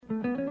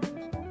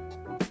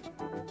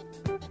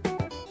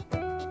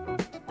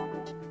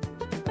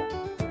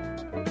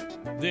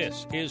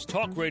This is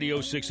Talk Radio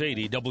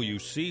 680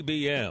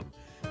 WCBM.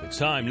 It's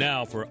time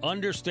now for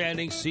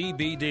Understanding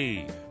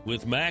CBD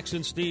with Max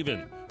and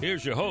Steven.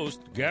 Here's your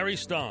host, Gary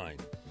Stein.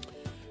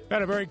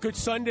 And a very good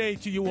Sunday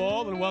to you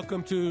all, and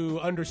welcome to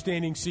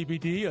Understanding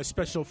CBD, a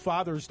special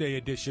Father's Day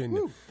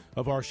edition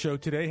of our show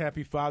today.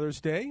 Happy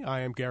Father's Day. I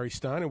am Gary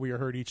Stein, and we are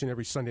heard each and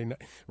every Sunday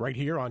night right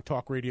here on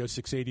Talk Radio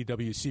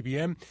 680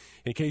 WCBM.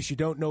 In case you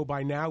don't know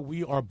by now,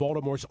 we are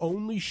Baltimore's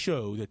only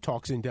show that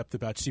talks in depth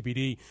about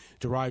CBD,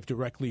 derived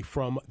directly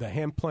from the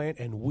hemp plant,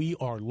 and we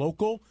are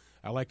local.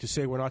 I like to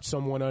say we're not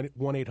some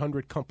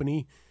 1-800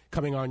 company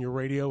coming on your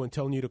radio and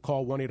telling you to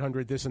call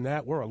 1-800 this and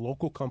that. We're a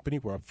local company.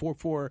 We're a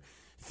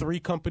 443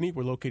 company.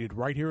 We're located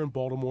right here in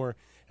Baltimore,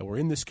 and we're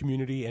in this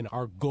community. And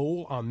our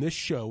goal on this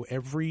show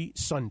every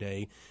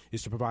Sunday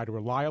is to provide a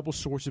reliable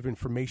source of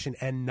information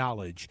and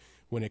knowledge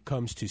when it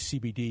comes to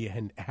CBD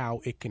and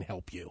how it can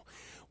help you.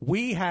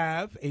 We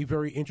have a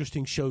very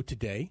interesting show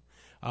today.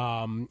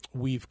 We're going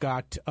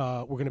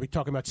to be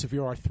talking about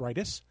severe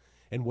arthritis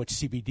and what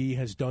CBD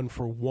has done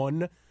for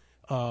one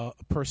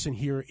person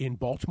here in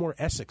Baltimore,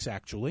 Essex,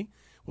 actually.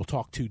 We'll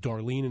talk to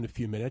Darlene in a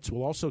few minutes.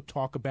 We'll also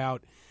talk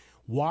about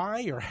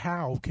why or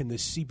how can the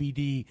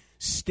CBD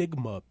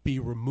stigma be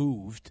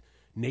removed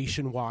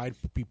nationwide,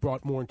 be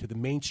brought more into the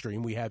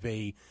mainstream. We have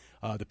the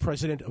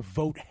president of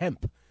Vote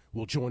Hemp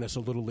will join us a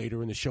little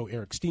later in the show,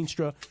 Eric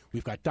Steenstra.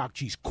 We've got Doc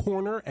G's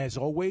Corner, as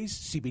always,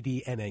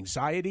 CBD and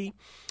anxiety.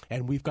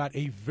 And we've got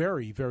a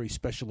very, very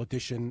special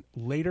edition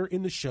later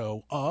in the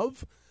show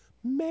of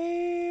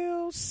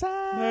Mail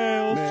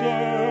Sack.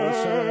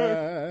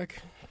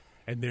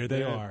 And there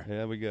they are.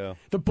 There we go.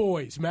 The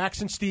boys,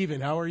 Max and Steven,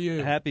 how are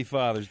you? Happy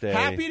Father's Day.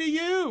 Happy to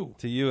you.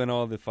 To you and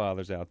all the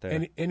fathers out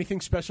there.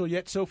 Anything special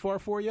yet so far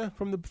for you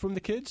from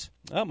the kids?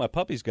 Oh, my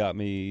puppies got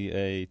me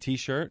a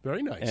T-shirt.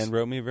 Very nice. And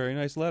wrote me a very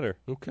nice letter.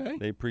 Okay.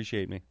 They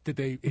appreciate me. Did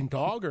they in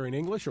dog or in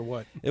English or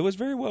what? It was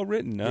very well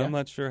written. Yeah. I'm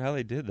not sure how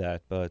they did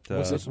that, but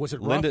was it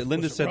rough?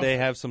 Linda said rough? they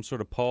have some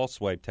sort of paw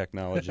swipe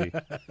technology.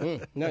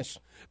 Nice.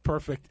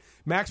 Perfect.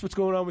 Max, what's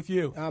going on with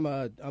you? I'm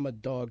a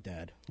dog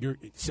dad.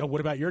 So what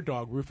about your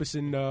dog, Rufus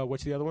and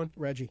what's the other one?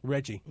 Reggie.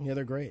 Yeah,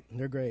 they're great.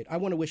 I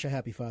want to wish a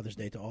happy Father's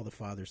Day to all the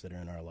fathers that are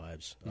in our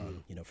lives.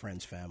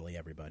 Friends, family,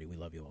 everybody. We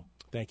love you all.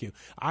 Thank you.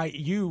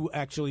 You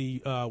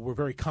actually were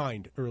very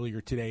kind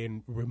earlier today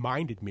and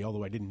reminded me,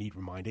 although I didn't need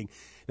reminding,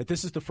 that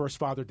this is the first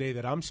Father's Day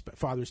that I'm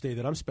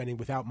spending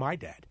without my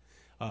dad,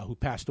 who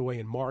passed away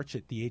in March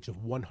at the age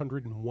of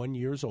 101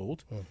 years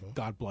old. Mm-hmm.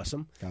 God bless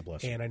him. God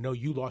bless him. And I know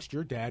you lost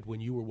your dad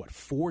when you were,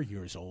 4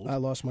 years old? I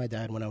lost my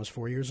dad when I was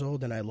 4 years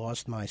old, and I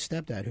lost my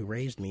stepdad who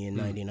raised me in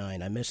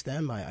 99. I miss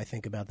them. I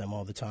think about them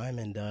all the time,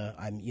 and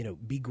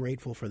be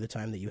grateful for the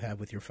time that you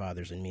have with your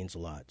fathers. It means a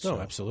lot. So,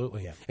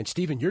 absolutely. Yeah. And,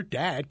 Stephen, your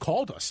dad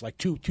called us like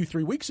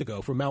 3 weeks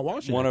ago from Mount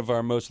Washington. One of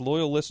our most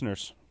loyal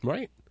listeners.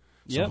 Right.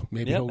 So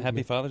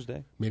happy Father's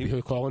Day. Maybe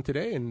he'll call in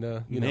today, and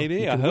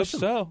maybe I hope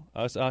so.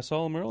 I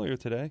saw him earlier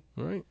today.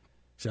 All right,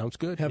 sounds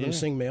good. Have him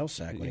sing Mail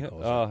Sack when he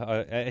calls.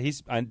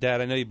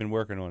 Dad, I know you've been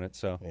working on it,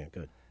 so yeah,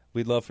 good.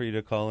 We'd love for you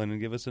to call in and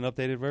give us an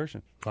updated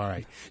version. All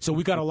right. So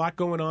we got a lot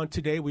going on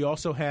today. We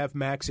also have,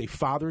 Max, a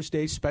Father's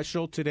Day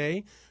special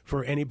today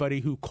for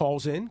anybody who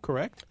calls in,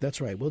 correct? That's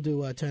right. We'll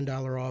do a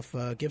 $10 off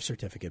gift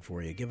certificate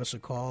for you. Give us a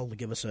call.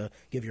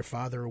 Give your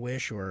father a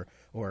wish or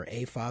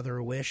a father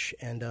a wish,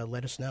 and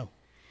let us know.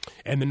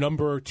 And the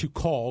number to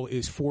call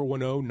is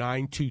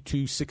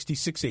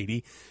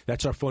 410-922-6680.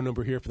 That's our phone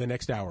number here for the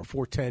next hour,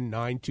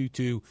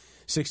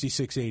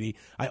 410-922-6680.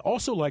 I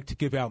also like to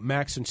give out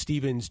Max and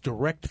Steven's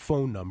direct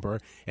phone number,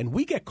 and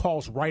we get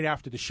calls right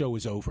after the show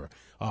is over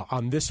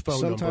on this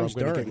phone number. I'm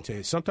going to give it to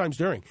you. Sometimes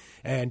during.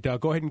 And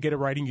go ahead and get a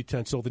writing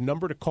utensil. The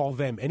number to call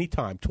them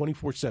anytime,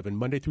 24/7,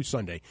 Monday through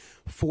Sunday,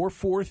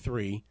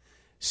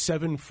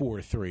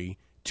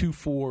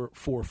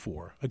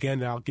 443-743-2444.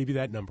 Again, I'll give you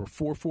that number,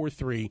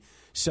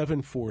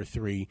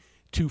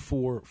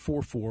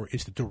 443-743-2444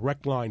 is the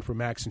direct line for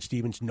Max and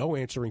Stevens. No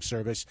answering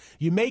service.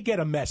 You may get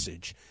a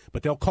message,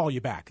 but they'll call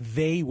you back.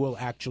 They will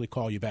actually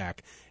call you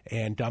back.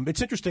 And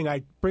it's interesting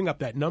I bring up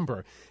that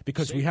number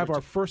because we have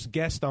our first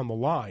guest on the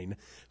line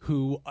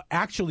who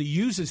actually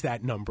uses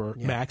that number,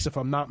 Max, if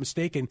I'm not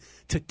mistaken,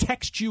 to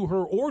text you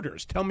her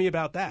orders. Tell me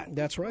about that.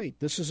 That's right.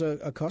 This is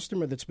a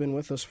customer that's been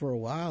with us for a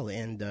while,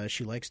 and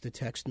she likes to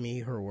text me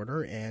her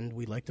order, and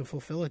we like to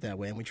fulfill it that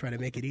way, and we try to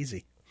make it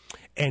easy.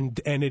 And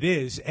it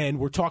is. And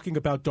we're talking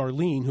about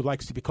Darlene, who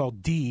likes to be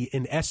called Dee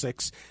in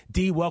Essex.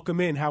 Dee, welcome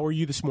in. How are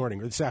you this morning,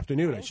 or this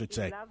afternoon, I should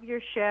say? Love your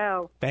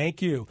show.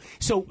 Thank you.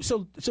 So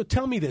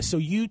tell me this. So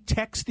you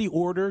text the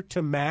order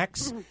to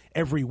Max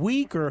every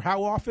week, or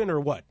how often,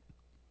 or what?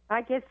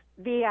 I guess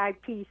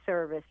VIP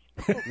service.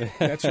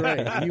 That's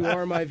right. You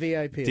are my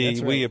VIP. Dee,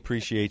 That's right. we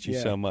appreciate you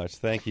so much.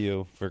 Thank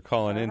you for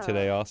calling in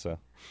today also.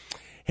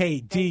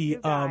 Hey, Dee.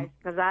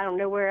 Because I don't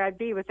know where I'd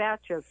be without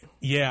you.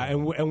 Yeah,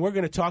 and we're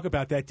going to talk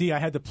about that. Dee, I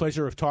had the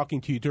pleasure of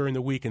talking to you during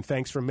the week, and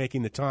thanks for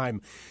making the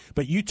time.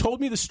 But you told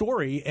me the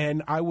story,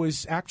 and I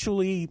was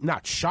actually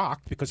not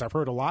shocked because I've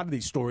heard a lot of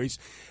these stories,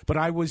 but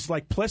I was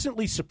like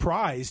pleasantly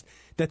surprised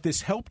that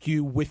this helped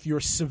you with your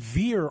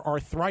severe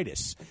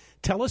arthritis.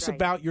 Tell us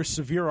about your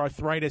severe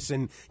arthritis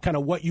and kind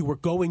of what you were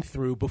going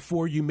through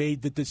before you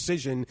made the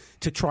decision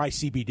to try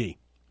CBD.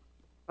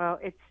 Well,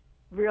 it's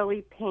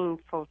really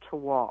painful to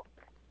walk.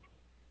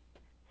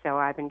 So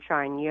I've been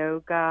trying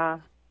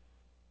yoga,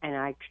 and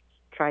I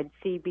tried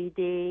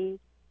CBD,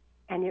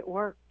 and it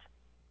worked.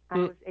 I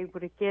was able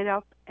to get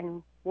up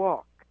and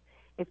walk.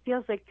 It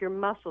feels like your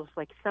muscles,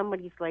 like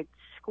somebody's like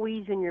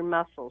squeezing your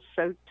muscles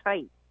so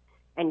tight,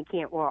 and you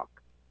can't walk.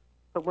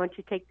 But once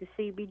you take the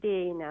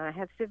CBD, now I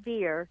have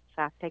severe,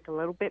 so I take a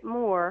little bit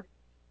more,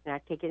 and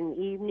I take it in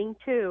the evening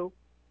too,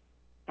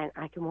 and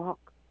I can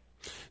walk.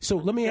 So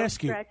let me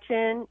ask you.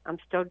 Stretching. I'm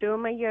still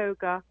doing my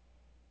yoga.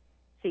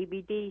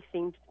 CBD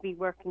seems to be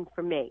working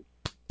for me.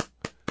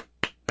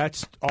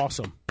 That's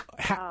awesome.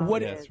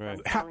 That's right.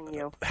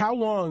 How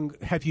long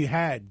have you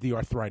had the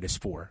arthritis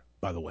for,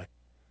 by the way?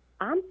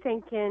 I'm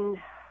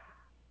thinking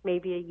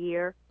maybe a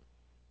year.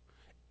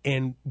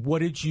 And what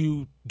did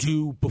you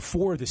do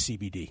before the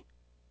CBD?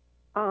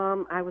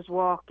 I was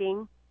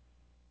walking.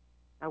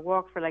 I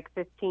walked for like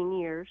 15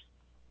 years.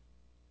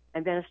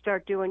 And then I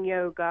started doing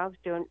yoga. I was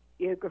doing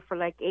yoga for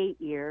like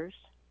 8 years.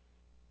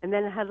 And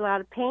then I had a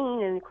lot of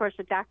pain. And, of course,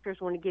 the doctors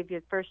want to give you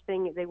the first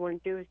thing that they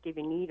want to do is give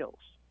you needles.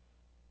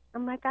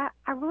 I'm like, I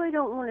really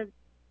don't want to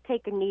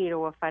take a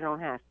needle if I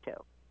don't have to.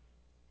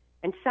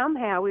 And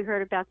somehow we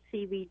heard about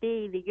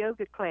CBD, the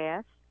yoga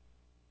class.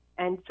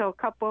 And so a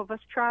couple of us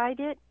tried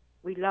it.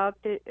 We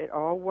loved it. It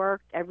all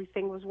worked.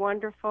 Everything was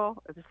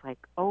wonderful. It was like,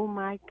 oh,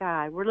 my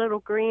God. We're little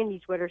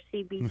grannies with our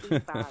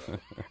CBD bottles.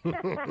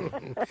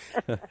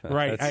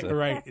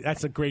 Right.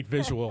 That's a great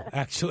visual,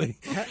 actually.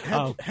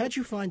 How'd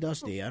you find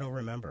us, Dee? I don't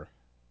remember.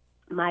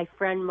 My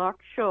friend Mark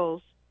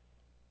Schulz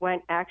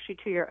went actually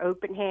to your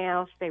open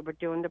house. They were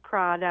doing the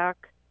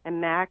product, and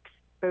Max,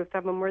 both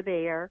of them were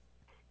there.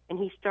 And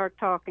he started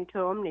talking to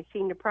them. They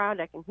seen the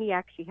product, and he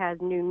actually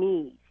has new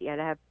knees. He had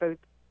to have both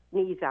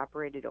knees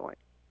operated on.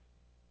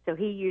 So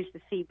he used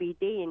the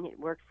CBD, and it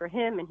worked for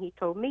him, and he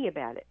told me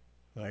about it.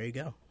 There you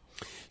go.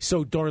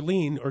 So,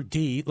 Darlene, or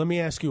Dee, let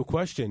me ask you a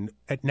question.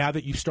 Now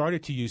that you've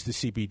started to use the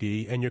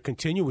CBD and you're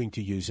continuing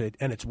to use it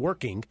and it's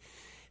working,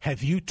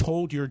 have you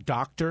told your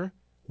doctor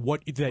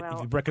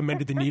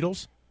recommended the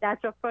needles?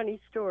 That's a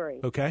funny story.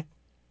 Okay.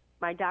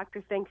 My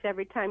doctor thinks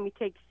every time you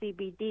take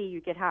CBD,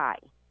 you get high.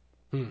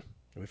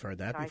 We've heard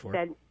that before.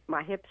 I said,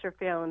 my hips are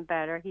feeling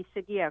better. He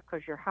said, yeah,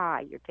 because you're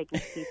high. You're taking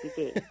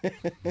CBD.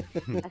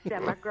 I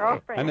said, my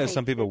girlfriend. I know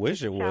some people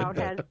wish it would. The child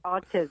has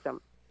autism.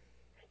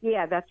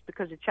 Yeah, that's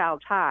because the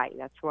child's high.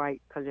 That's why,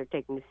 because they're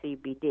taking the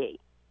CBD.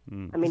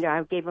 I mean,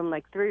 I gave them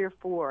like 3 or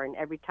 4, and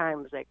every time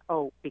it was like,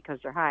 oh, because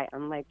they're high.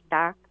 I'm like,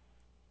 Doc,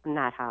 I'm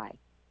not high.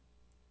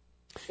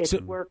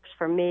 It works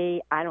for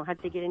me. I don't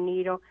have to get a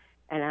needle,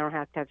 and I don't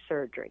have to have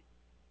surgery.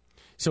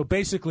 So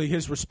basically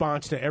his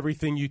response to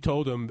everything you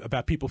told him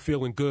about people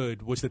feeling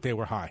good was that they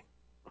were high.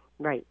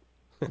 Right.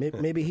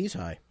 Maybe he's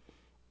high.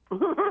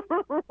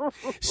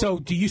 So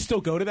do you still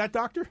go to that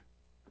doctor?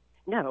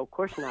 No, of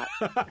course not.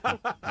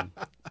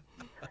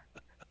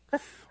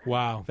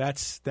 Wow,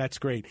 that's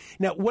great.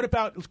 Now, what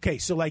about,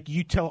 so like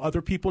you tell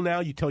other people now,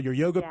 you tell your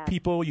yoga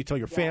people, you tell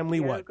your family,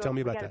 what? Tell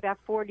me about that. We got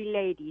about 40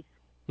 ladies.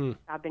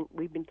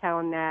 We've been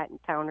telling that and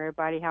telling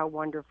everybody how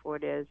wonderful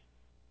it is.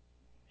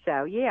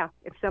 So, yeah,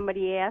 if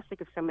somebody asks, like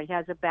if somebody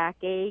has a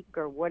backache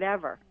or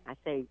whatever, I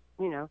say,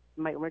 you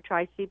might want to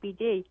try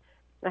CBD.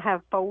 I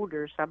have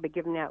folders. I'll be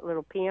giving out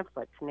little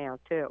pamphlets now,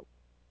 too.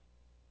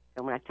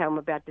 And when I tell them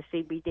about the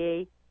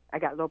CBD, I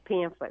got little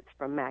pamphlets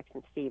from Max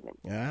and Steven.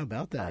 Yeah,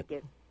 about that.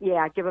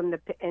 I give them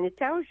and it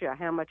tells you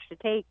how much to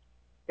take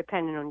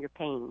depending on your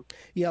pain.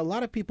 Yeah, a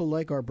lot of people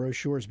like our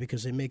brochures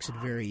because it makes it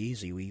very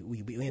easy.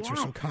 We answer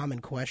some common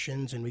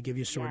questions, and we give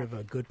you sort of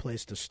a good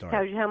place to start.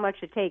 Tells you how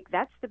much to take.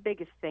 That's the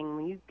biggest thing.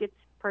 When you get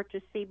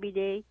purchase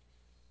CBD,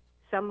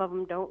 some of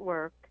them don't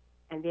work,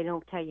 and they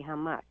don't tell you how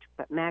much.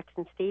 But Max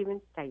and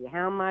Stevens tell you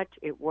how much.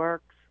 It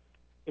works.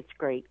 It's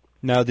great.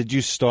 Now, did you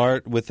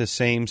start with the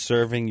same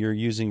serving you're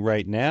using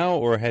right now,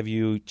 or have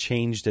you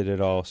changed it at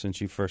all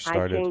since you first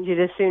started? I changed it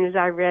as soon as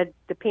I read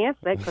the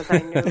pamphlet because I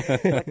knew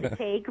what to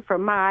take for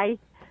my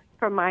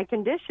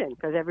condition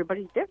because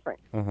everybody's different.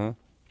 Uh-huh.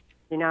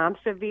 I'm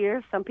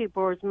severe. Some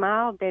people are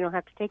mild. They don't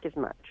have to take as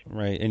much.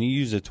 Right. And you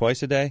use it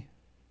twice a day?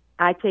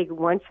 I take it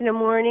once in the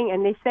morning,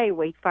 and they say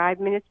wait 5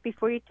 minutes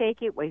before you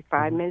take it, wait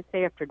 5 minutes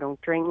after. Don't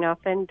drink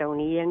nothing.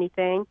 Don't eat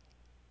anything.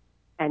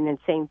 And then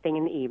same thing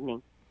in the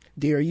evening.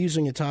 Dee, are you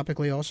using it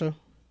topically also?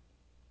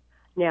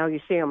 Now,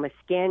 you say on my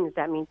skin, does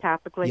that mean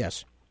topically?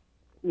 Yes.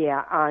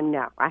 Yeah,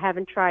 no. I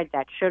haven't tried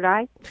that. Should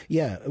I?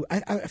 Yeah,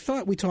 I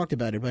thought we talked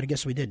about it, but I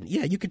guess we didn't.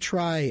 Yeah, you could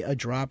try a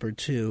drop or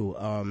two,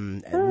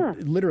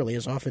 and literally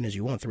as often as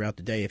you want throughout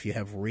the day if you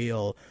have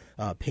real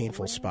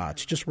painful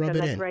spots. Just rub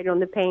it in. Right on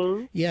the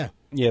pain? Yeah.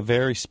 Yeah,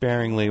 very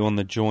sparingly on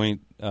the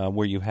joint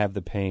where you have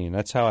the pain.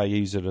 That's how I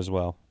use it as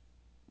well.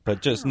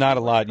 But just not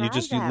a lot. You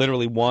just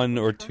literally 1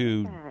 or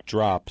 2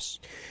 drops.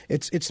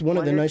 It's one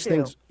of the nice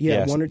things. Yeah,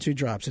 Yes. 1 or 2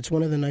 drops. It's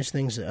one of the nice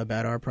things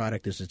about our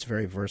product is it's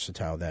very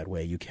versatile that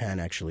way. You can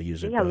actually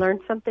use it. Yeah, I learned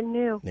something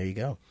new. There you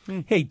go.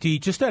 Hey, Dee,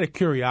 just out of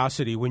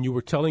curiosity, when you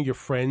were telling your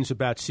friends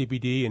about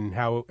CBD and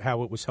how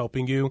it was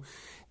helping you,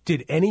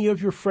 did any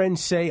of your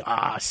friends say,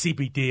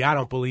 CBD, I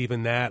don't believe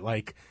in that?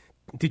 Like,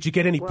 did you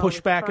get any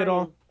pushback at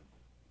all?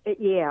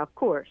 Yeah, of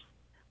course.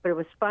 But it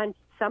was fun.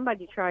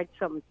 Somebody tried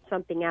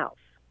something else,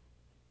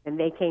 and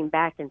they came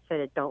back and said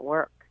it don't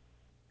work.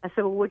 I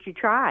said, well, what'd you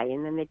try?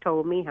 And then they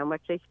told me how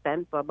much they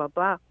spent, blah, blah,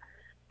 blah.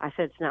 I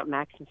said, it's not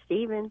Max and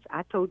Stevens.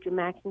 I told you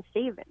Max and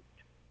Stevens.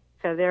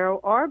 So there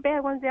are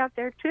bad ones out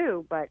there,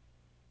 too, but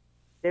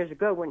there's a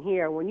good one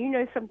here. When you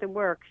know something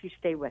works, you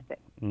stay with it.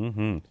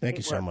 Mm-hmm. Thank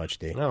you so much,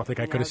 Dee. I don't think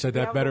I could have said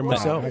that better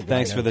myself.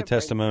 Thanks for the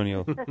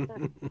testimonial.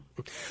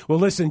 Well,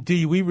 listen,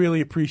 Dee, we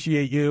really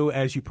appreciate you,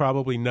 as you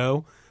probably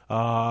know.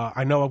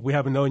 I know we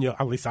haven't known you,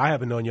 at least I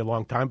haven't known you a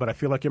long time, but I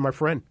feel like you're my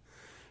friend.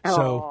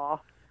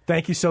 So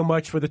thank you so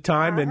much for the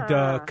time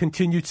and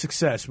continued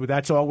success.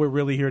 That's all we're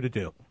really here to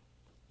do.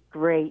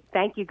 Great.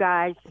 Thank you,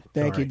 guys.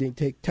 Thank you,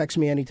 Dee. Text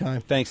me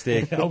anytime. Thanks,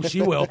 Dee. Oh,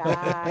 she will.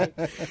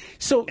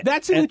 So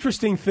that's an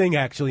interesting thing,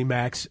 actually,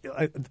 Max.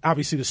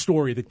 Obviously, the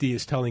story that Dee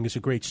is telling is a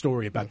great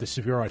story about the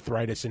severe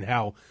arthritis and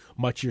how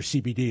much your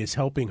CBD is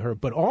helping her.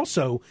 But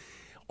also,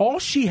 all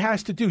she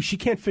has to do, she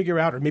can't figure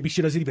out, or maybe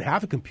she doesn't even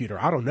have a computer,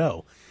 I don't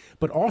know.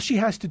 But all she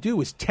has to do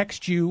is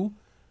text your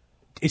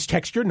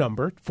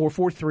number,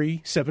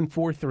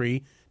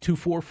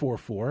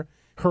 443-743-2444,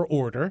 her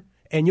order,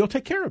 and you'll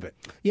take care of it.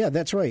 Yeah,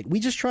 that's right. We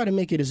just try to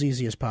make it as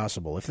easy as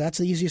possible. If that's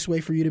the easiest way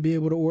for you to be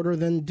able to order,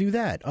 then do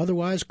that.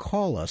 Otherwise,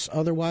 call us.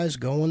 Otherwise,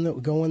 go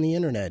on the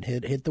internet,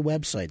 hit the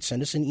website,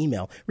 send us an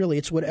email. Really,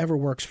 it's whatever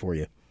works for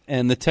you.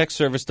 And the text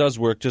service does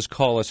work. Just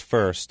call us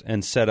first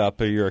and set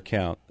up your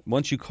account.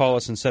 Once you call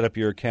us and set up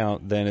your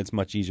account, then it's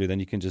much easier. Then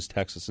you can just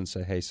text us and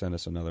say, hey, send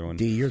us another one.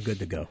 Dee, you're good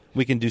to go.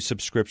 We can do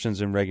subscriptions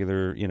and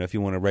regular, if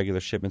you want a regular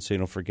shipment so you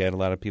don't forget. A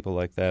lot of people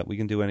like that. We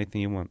can do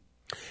anything you want.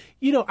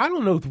 I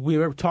don't know if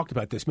we've ever talked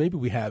about this. Maybe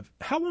we have.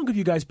 How long have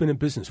you guys been in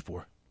business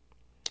for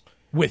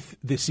with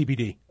the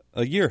CBD?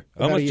 A year.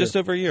 Just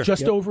over a year.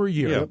 Just over a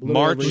year. Yeah.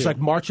 March. It was like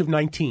March of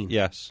 19.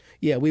 Yes.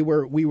 Yeah, we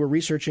were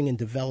researching and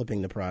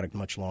developing the product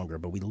much longer,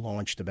 but we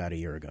launched about a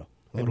year ago.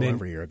 A little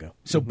over a year ago.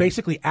 So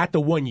basically at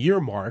the 1 year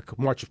mark,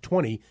 March of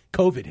 20,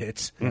 COVID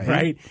hits,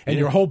 right? And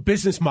your whole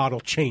business model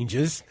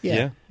changes.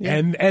 Yeah.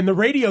 And the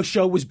radio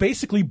show was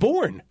basically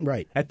born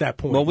at that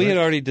point. Well, we had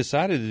already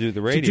decided to do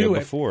the radio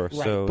before.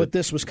 Right. So, but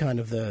this was kind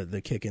of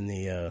the kick in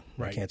the,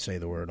 I can't say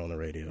the word on the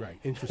radio. Right,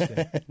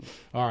 interesting.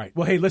 All right.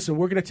 Well, hey, listen,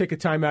 we're going to take a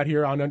time out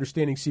here on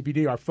Understanding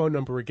CBD. Our phone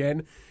number,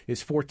 again,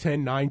 is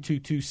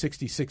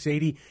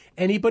 410-922-6680.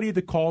 Anybody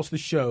that calls the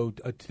show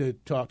to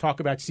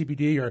talk about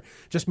CBD or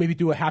just maybe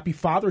do a happy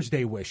Father's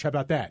Day wish. How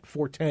about that?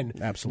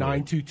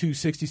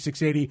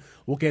 410-922-6680.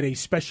 We'll get a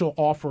special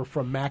offer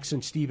from Max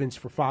and Stevens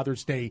for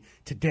Father's Day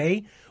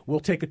today. We'll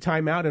take a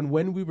time out, and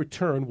when we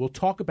return, we'll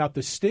talk about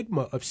the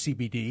stigma of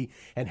CBD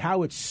and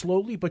how it's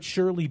slowly but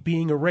surely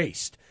being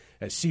erased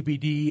as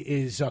CBD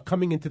is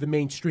coming into the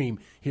mainstream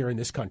here in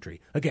this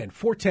country. Again,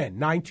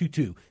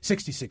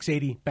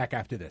 410-922-6680. Back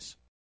after this.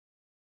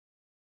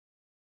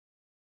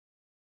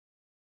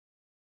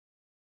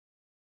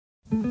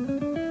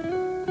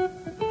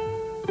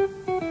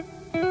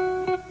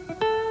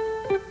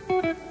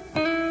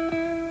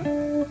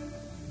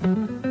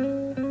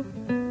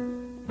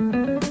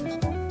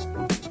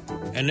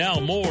 And now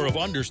more of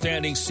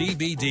Understanding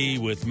CBD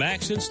with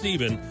Max and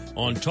Steven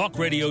on Talk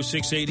Radio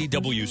 680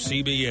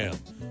 WCBM.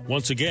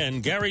 Once again,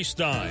 Gary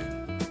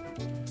Stein.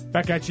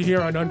 Back at you here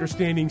on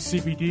Understanding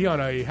CBD on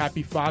a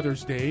happy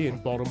Father's Day in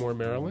Baltimore,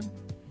 Maryland.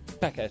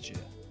 back at you.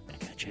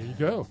 There you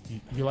go.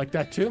 You like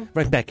that too?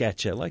 Right back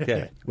at you, like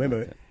that. Wait a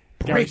minute.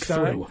 Gary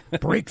Breakthrough. Stein?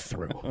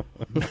 Breakthrough.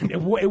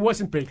 It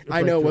wasn't big.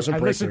 I know it wasn't I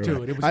breakthrough. listened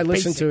to it. It was I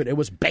listened basic. to it. It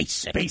was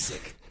basic.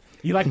 Basic.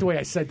 You like the way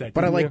I said that,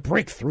 But I didn't like you?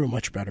 breakthrough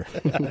much better.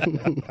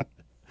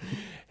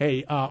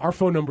 Hey, our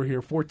phone number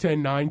here,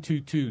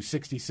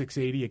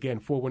 410-922-6680. Again,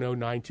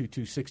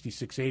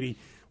 410-922-6680.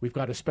 We've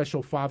got a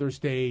special Father's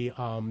Day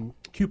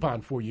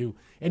coupon for you.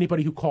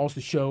 Anybody who calls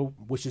the show,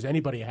 wishes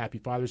anybody a happy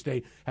Father's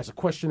Day, has a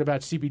question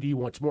about CBD,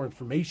 wants more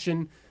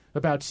information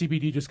about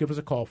CBD, just give us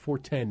a call,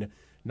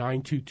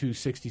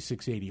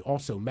 410-922-6680.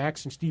 Also,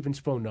 Max and Steven's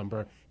phone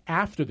number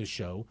after the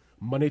show,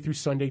 Monday through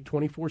Sunday,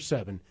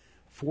 24/7,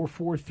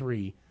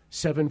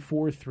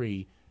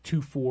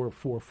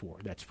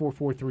 443-743-2444. That's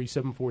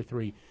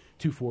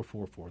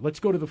 443-743-2444. Let's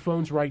go to the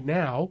phones right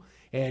now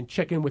and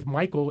check in with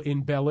Michael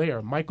in Bel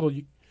Air. Michael,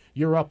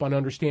 you're up on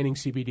Understanding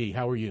CBD.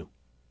 How are you?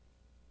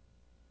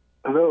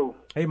 Hello.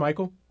 Hey,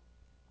 Michael.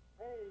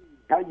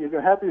 How you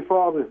doing? Happy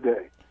Father's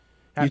Day.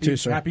 Happy, you too,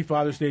 sir. Happy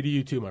Father's Day to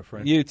you too, my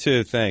friend. You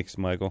too. Thanks,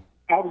 Michael.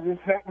 I was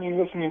just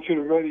happening listening to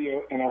the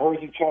radio, and I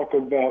heard you talk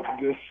about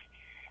this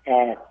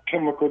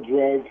chemical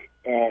drug,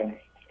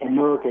 a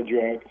miracle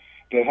drug,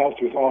 that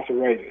helps with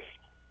arthritis.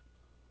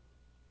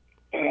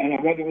 And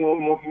I wanted a little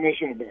more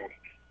information about it,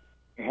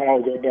 and how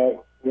it go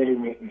about what it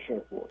is and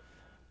so forth.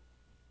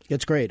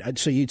 It's great.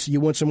 So you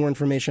want some more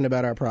information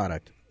about our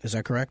product. Is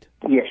that correct?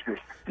 Yes, sir.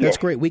 That's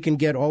great. We can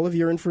get all of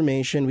your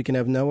information. We can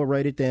have Noah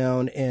write it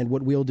down, and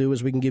what we'll do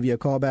is we can give you a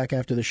call back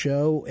after the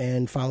show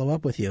and follow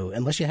up with you,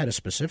 unless you had a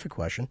specific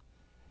question.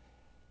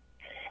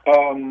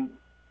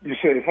 You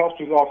said it helps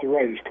with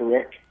arthritis,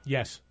 correct?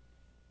 Yes.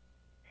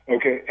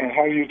 Okay, and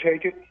how do you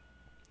take it?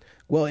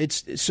 Well,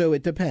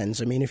 it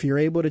depends. I mean, if you're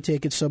able to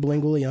take it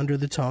sublingually under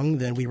the tongue,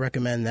 then we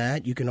recommend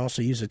that. You can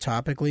also use it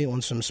topically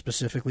on some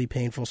specifically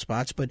painful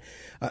spots. But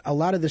a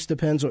lot of this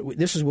depends.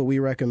 This is what we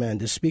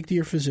recommend: is speak to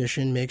your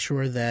physician, make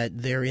sure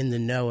that they're in the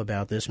know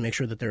about this, make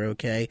sure that they're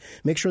okay,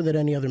 make sure that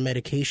any other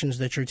medications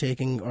that you're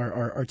taking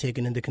are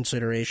taken into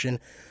consideration,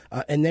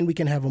 and then we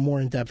can have a more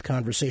in-depth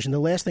conversation. The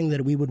last thing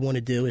that we would want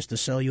to do is to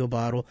sell you a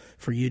bottle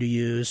for you to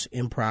use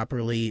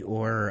improperly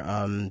or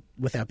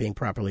without being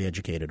properly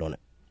educated on it.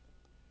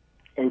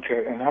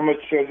 Okay, and how much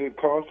does it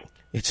cost?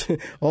 It's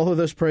all of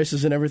those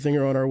prices and everything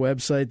are on our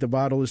website. The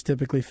bottle is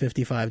typically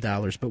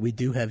 $55, but we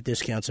do have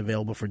discounts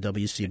available for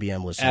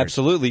WCBM listeners.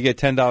 Absolutely, you get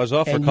 $10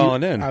 off for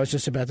calling in. I was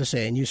just about to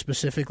say, and you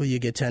specifically, you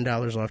get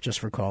 $10 off just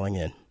for calling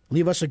in.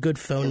 Leave us a good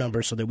phone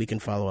number so that we can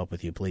follow up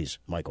with you, please,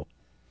 Michael.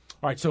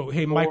 All right, so,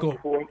 hey, Michael,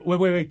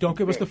 wait, don't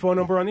give us the phone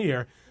number on the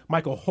air.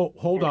 Michael,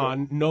 hold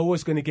on.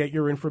 Noah's going to get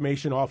your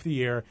information off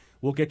the air.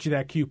 We'll get you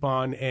that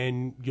coupon,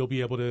 and you'll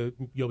be able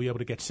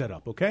to get set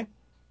up, okay?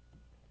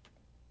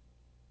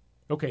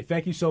 Okay,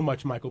 thank you so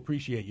much, Michael.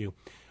 Appreciate you.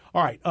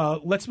 All right,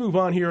 let's move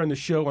on here on the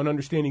show on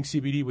Understanding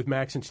CBD with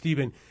Max and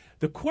Steven.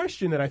 The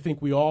question that I think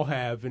we all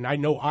have, and I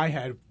know I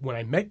had when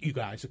I met you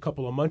guys a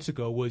couple of months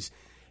ago, was,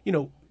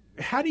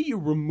 how do you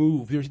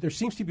remove? There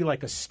seems to be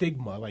like a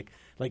stigma, like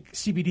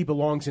CBD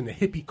belongs in the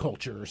hippie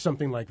culture or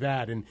something like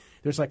that, and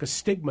there's like a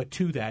stigma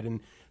to that. And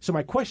so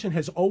my question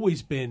has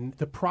always been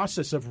the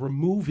process of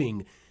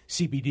removing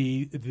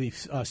CBD,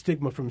 the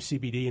stigma from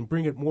CBD, and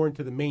bring it more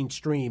into the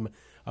mainstream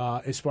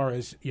as far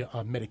as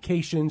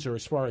medications or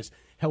as far as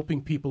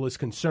helping people is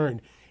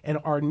concerned. And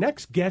our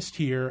next guest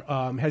here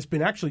has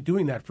been actually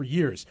doing that for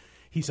years.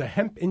 He's a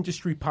hemp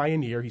industry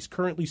pioneer. He's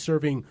currently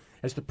serving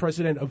as the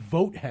president of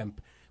Vote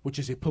Hemp, which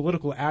is a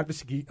political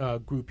advocacy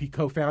group he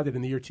co-founded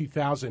in the year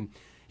 2000.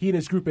 He and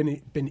his group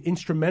have been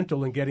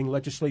instrumental in getting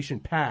legislation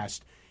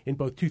passed in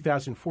both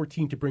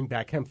 2014 to bring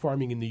back hemp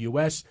farming in the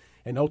U.S.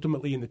 and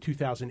ultimately in the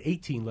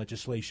 2018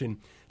 legislation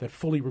that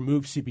fully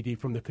removed CBD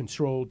from the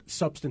controlled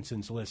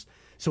substances list.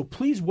 So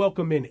please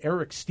welcome in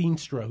Eric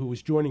Steenstra, who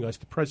is joining us,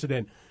 the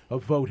president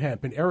of Vote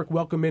Hemp. And Eric,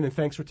 welcome in, and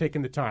thanks for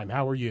taking the time.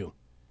 How are you?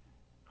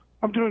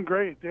 I'm doing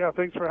great. Yeah,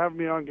 thanks for having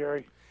me on,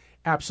 Gary.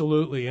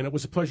 Absolutely, and it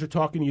was a pleasure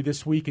talking to you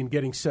this week and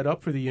getting set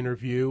up for the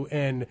interview.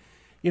 And,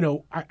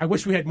 I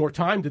wish we had more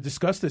time to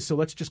discuss this, so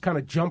let's just kind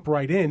of jump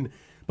right in.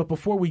 But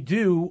before we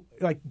do,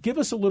 give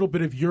us a little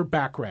bit of your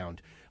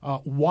background,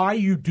 why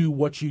you do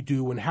what you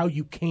do and how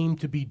you came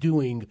to be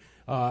doing,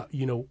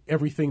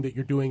 everything that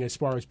you're doing as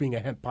far as being a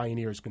hemp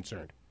pioneer is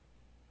concerned.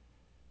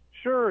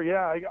 Sure,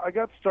 yeah. I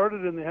got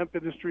started in the hemp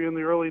industry in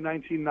the early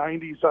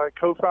 1990s. I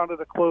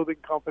co-founded a clothing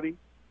company,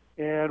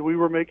 and we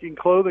were making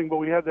clothing, but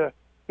we had to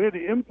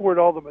import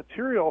all the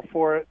material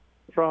for it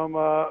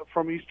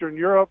from Eastern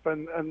Europe,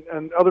 and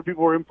other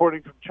people were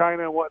importing from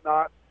China and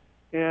whatnot.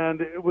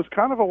 And it was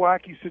kind of a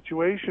wacky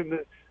situation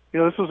that,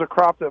 this was a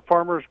crop that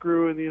farmers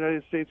grew in the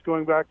United States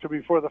going back to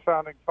before the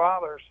founding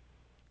fathers.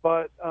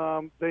 But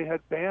they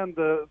had banned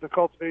the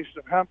cultivation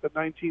of hemp in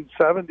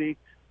 1970,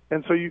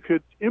 and so you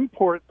could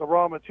import the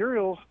raw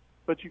materials,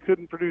 but you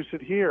couldn't produce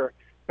it here.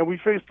 And we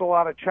faced a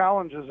lot of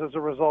challenges as a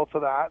result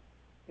of that.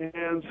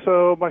 And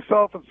so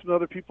myself and some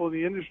other people in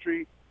the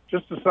industry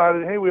just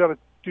decided, hey, we ought to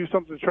do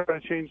something to try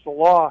to change the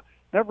law,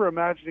 never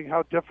imagining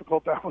how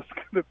difficult that was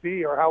going to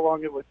be or how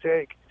long it would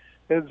take.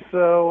 And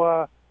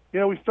so,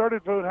 we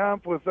started Vote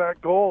Hemp with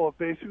that goal of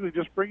basically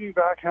just bringing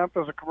back hemp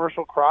as a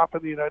commercial crop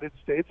in the United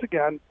States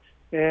again.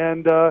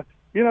 And,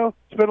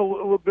 it's been a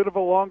little bit of a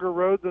longer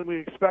road than we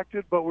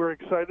expected, but we're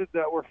excited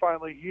that we're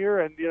finally here.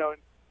 And, in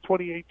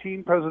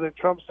 2018, President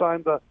Trump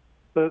signed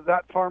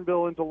that farm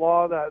bill into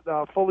law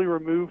that fully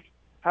removed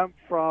hemp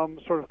from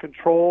sort of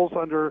controls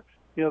under,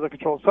 the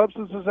Controlled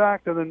Substances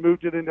Act, and then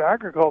moved it into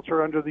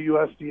agriculture under the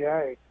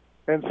USDA.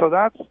 And so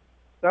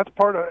that's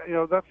part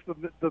of,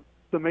 that's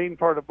the main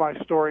part of my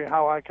story.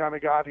 How I kind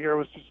of got here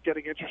was just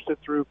getting interested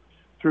through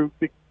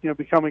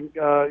becoming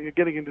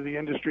getting into the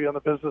industry on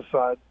the business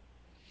side.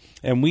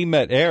 And we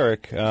met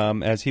Eric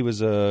as he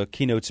was a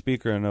keynote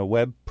speaker in a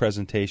web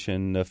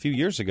presentation a few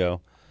years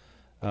ago,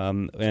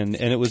 and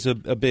it was a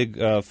big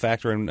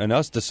factor in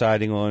us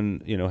deciding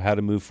on how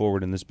to move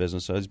forward in this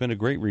business. So it's been a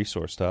great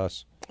resource to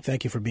us.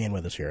 Thank you for being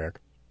with us here, Eric.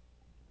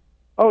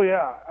 Oh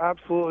yeah,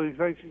 absolutely.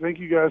 Thank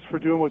you guys for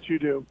doing what you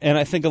do. And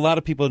I think a lot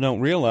of people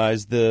don't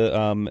realize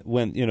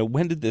when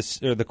did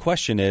this, or the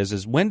question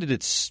is when did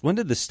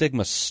the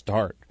stigma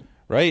start?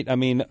 Right? I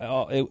mean,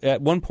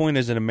 at one point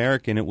as an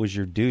American, it was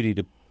your duty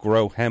to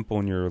grow hemp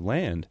on your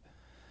land,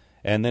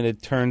 and then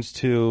it turns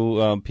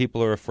to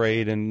people are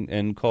afraid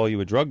and call you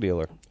a drug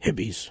dealer.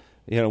 Hippies.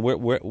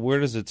 Where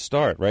does it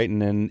start, right?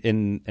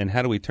 And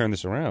how do we turn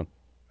this around?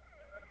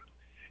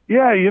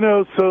 Yeah,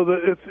 so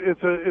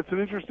it's an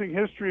interesting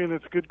history, and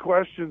it's a good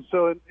question.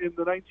 So in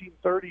the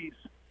 1930s,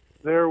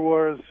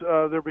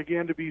 there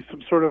began to be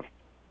some sort of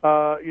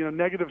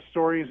negative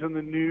stories in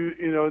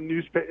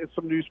the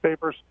some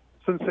newspapers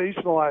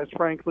sensationalized,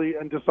 frankly,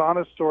 and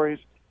dishonest stories,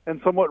 and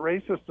somewhat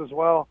racist as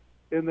well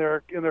in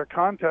their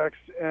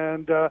context,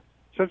 and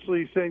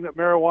essentially saying that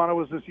marijuana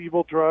was this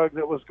evil drug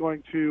that was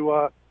going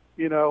to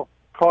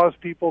cause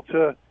people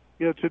to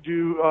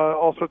do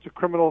all sorts of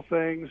criminal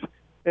things.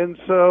 And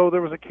so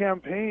there was a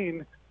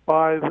campaign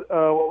by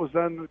what was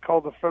then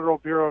called the Federal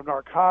Bureau of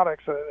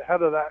Narcotics,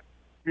 head of that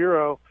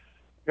bureau,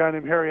 a guy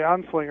named Harry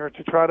Anslinger,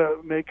 to try to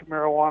make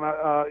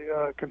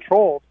marijuana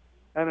controlled.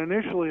 And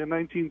initially in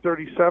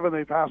 1937,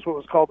 they passed what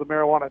was called the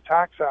Marijuana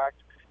Tax Act,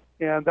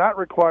 and that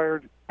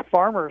required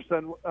farmers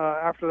then,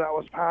 after that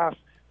was passed,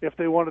 if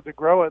they wanted to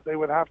grow it, they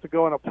would have to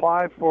go and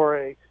apply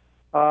for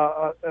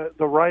the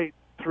right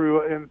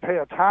through and pay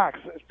a tax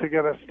to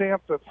get a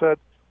stamp that said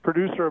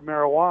producer of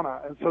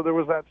marijuana. And so there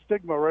was that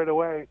stigma right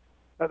away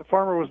that the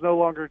farmer was no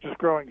longer just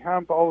growing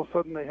hemp. All of a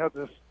sudden they had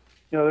this,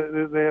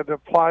 they had to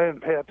apply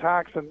and pay a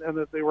tax, and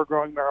that they were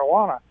growing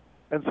marijuana.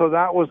 And so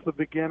that was the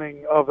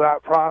beginning of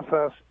that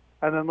process.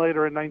 And then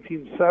later in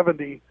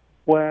 1970,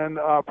 when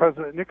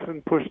President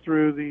Nixon pushed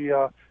through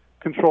the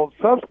Controlled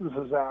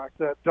Substances Act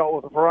that dealt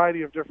with a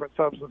variety of different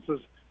substances,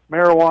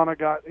 marijuana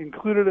got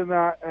included in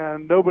that,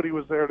 and nobody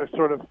was there to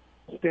sort of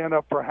stand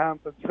up for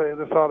hemp and say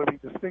this ought to be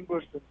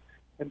distinguished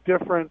and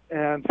different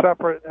and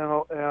separate,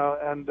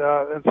 and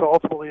so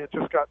ultimately it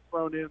just got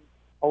thrown in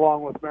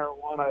along with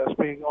marijuana as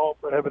being all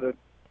prohibited.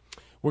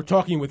 We're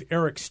talking with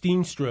Eric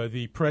Steenstra,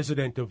 the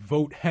president of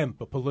Vote Hemp,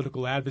 a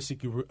political advocacy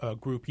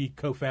group he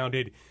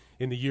co-founded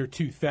in the year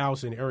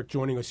 2000. Eric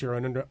joining us here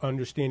on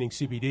Understanding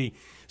CBD.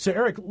 So,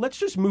 Eric, let's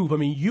just move. I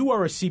mean, you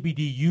are a CBD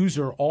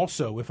user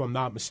also, if I'm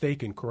not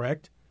mistaken,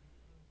 correct?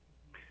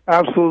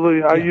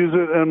 Absolutely. I use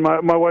it, and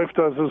my wife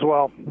does as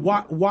well.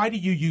 Why do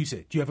you use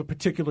it? Do you have a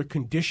particular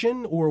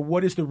condition, or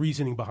what is the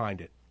reasoning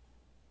behind it?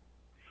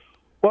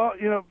 Well,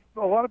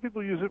 a lot of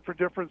people use it for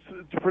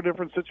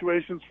different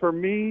situations. For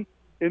me,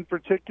 in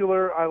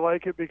particular, I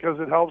like it because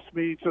it helps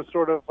me to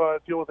sort of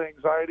deal with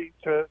anxiety.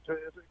 It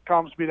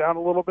calms me down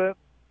a little bit.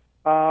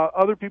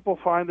 Other people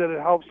find that it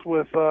helps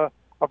with a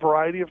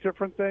variety of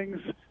different things.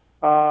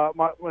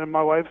 In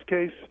my wife's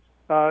case,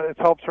 it's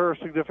helped her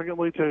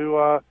significantly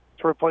to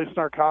replace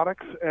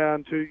narcotics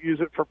and to use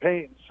it for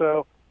pain.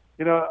 So,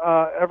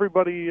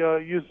 everybody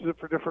uses it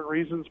for different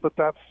reasons, but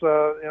that's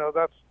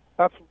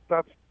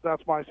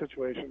my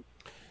situation.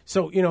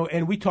 So,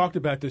 and we talked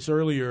about this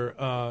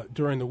earlier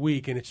during the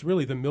week, and it's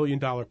really the $1 million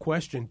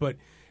question. But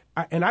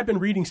I've been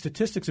reading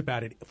statistics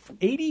about it.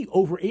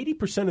 Over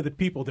 80% of the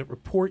people that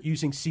report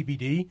using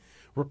CBD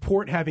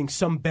report having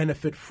some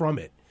benefit from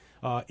it.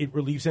 It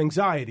relieves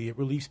anxiety. It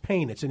relieves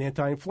pain. It's an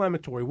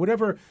anti-inflammatory,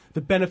 whatever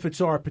the benefits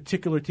are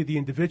particular to the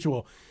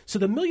individual. So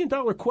the $1 million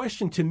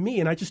question to me,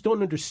 and I just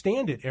don't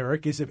understand it,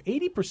 Eric, is if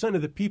 80%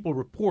 of the people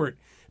report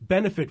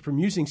benefit from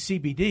using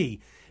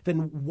CBD,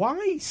 then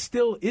why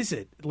still is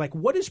it? Like,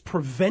 what is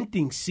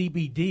preventing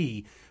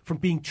CBD from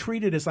being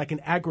treated as like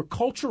an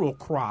agricultural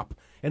crop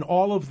and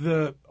all of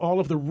the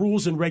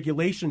rules and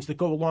regulations that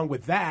go along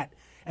with that,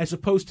 as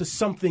opposed to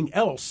something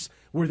else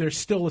where there's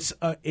still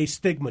a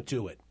stigma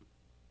to it?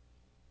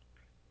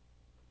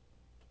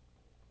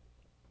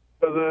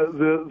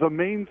 The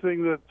main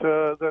thing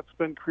that's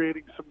been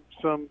creating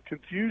some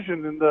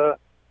confusion in the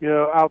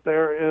out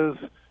there is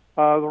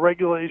the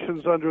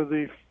regulations under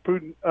the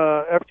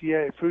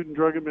FDA, Food and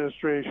Drug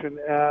Administration,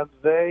 and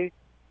they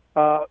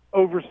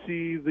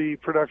oversee the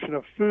production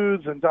of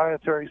foods and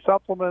dietary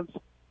supplements,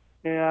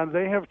 and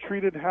they have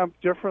treated hemp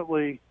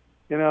differently.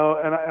 And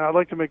I'd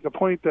like to make the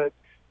point that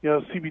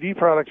CBD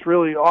products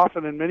really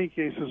often, in many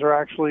cases, are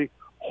actually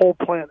whole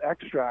plant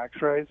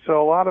extracts, right?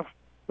 So a lot of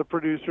the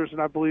producers,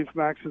 and I believe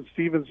Max and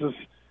Stevens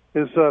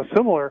is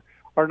similar,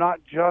 are not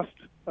just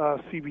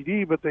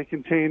CBD, but they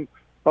contain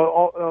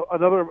a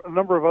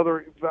number of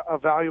other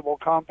valuable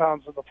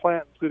compounds in the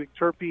plant, including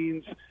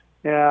terpenes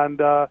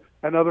and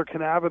other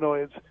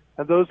cannabinoids,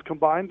 and those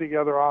combined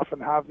together often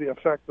have the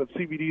effect. But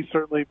CBD's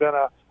certainly been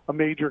a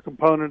major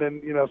component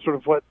in sort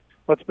of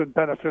what's been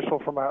beneficial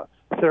from a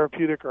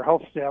therapeutic or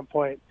health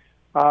standpoint.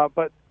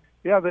 But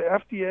yeah, the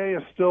FDA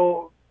is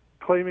still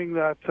claiming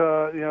that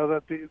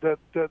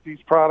that these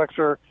products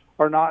are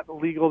not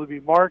legal to be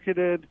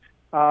marketed,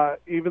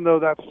 even though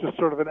that's just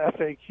sort of an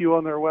FAQ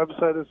on their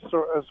website as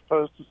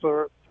opposed to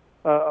sort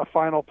of a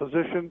final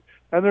position.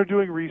 And they're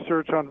doing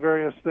research on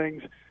various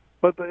things,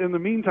 but in the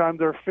meantime,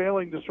 they're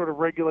failing to sort of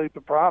regulate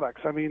the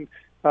products. I mean,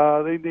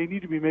 they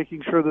need to be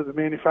making sure that the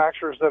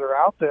manufacturers that are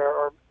out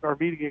there are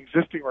meeting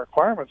existing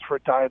requirements for a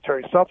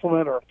dietary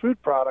supplement or a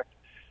food product,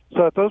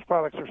 so that those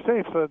products are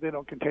safe, so that they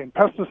don't contain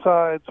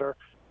pesticides or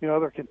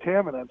other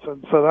contaminants.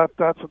 And so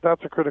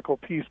that's a critical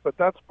piece. But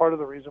that's part of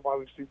the reason why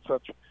we've seen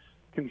such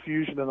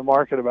confusion in the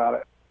market about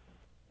it.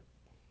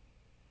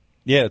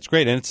 Yeah, it's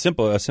great, and it's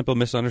a simple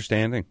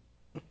misunderstanding.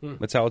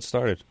 That's how it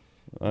started.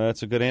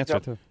 That's a good answer,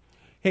 too.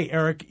 Hey,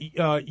 Eric,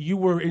 you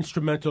were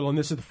instrumental, and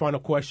this is the final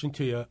question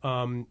to you,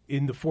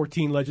 in the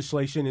 14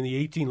 legislation and the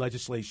 18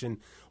 legislation.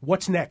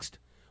 What's next?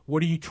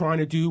 What are you trying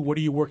to do? What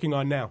are you working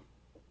on now?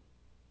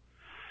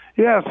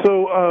 Yeah,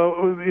 so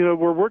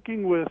we're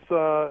working with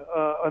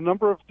a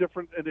number of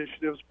different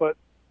initiatives, but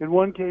in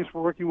one case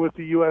we're working with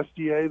the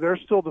USDA. They're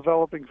still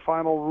developing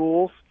final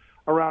rules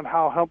around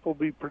how hemp will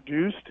be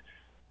produced,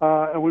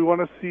 and we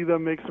want to see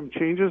them make some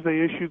changes.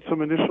 They issued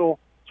some initial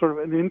sort of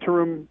an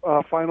interim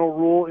final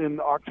rule in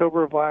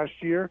October of last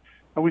year,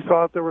 and we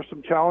saw that there were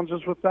some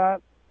challenges with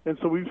that, and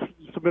so we've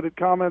submitted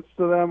comments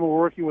to them, and we're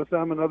working with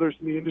them and others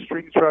in the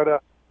industry to try to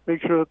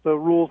make sure that the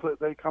rules that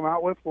they come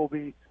out with will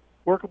be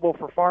workable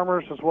for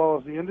farmers as well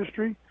as the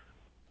industry.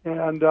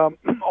 And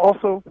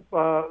also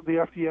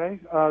the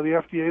FDA.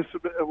 The FDA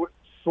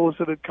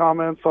solicited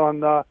comments on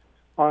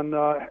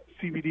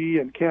CBD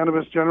and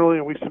cannabis generally,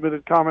 and we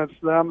submitted comments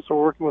to them. So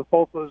we're working with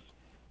both those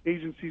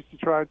agencies to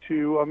try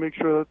to make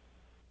sure that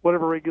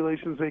whatever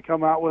regulations they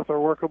come out with are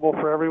workable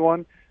for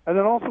everyone. And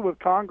then also with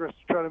Congress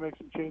to try to make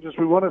some changes.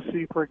 We want to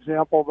see, for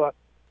example,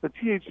 the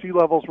THC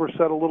levels were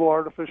set a little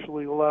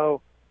artificially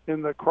low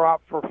in the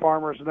crop for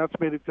farmers, and that's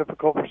made it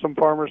difficult for some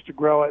farmers to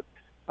grow it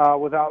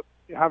without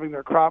having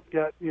their crop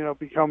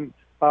become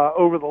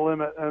over the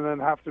limit and then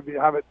have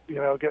it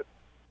get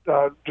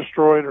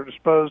destroyed or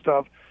disposed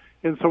of.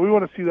 And so we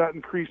want to see that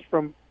increase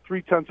from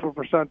 0.3%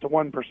 to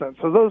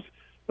 1%. So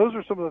those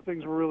are some of the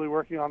things we're really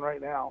working on right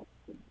now.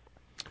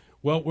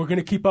 Well, we're going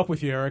to keep up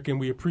with you, Eric, and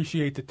we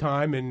appreciate the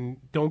time. And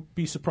don't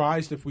be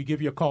surprised if we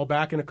give you a call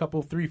back in a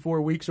couple,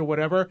 3-4 weeks or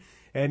whatever,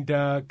 and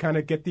kind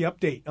of get the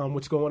update on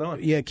what's going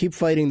on. Yeah, keep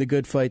fighting the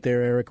good fight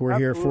there, Eric. We're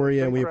Absolutely. here for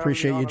you, and we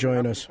appreciate you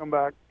joining us. Come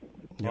back.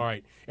 All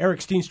right.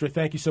 Eric Steenstra,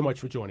 thank you so much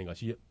for joining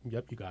us. Yep,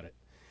 you got it.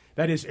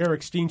 That is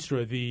Eric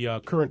Steenstra,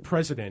 the current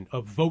president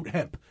of Vote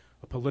Hemp,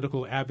 a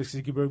political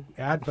advocacy group.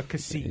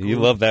 You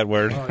love that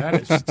word. Oh,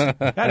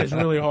 that is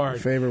really hard.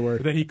 Favorite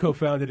word. That he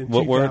co-founded in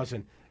what 2000.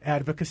 Word?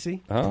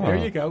 Advocacy. Oh. There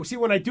you go. See,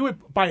 when I do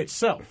it by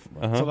itself,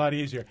 it's a lot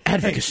easier.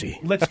 Advocacy.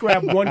 Hey, let's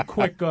grab one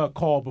quick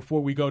call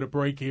before we go to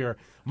break here.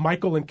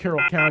 Michael in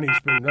Carroll County's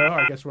been. No,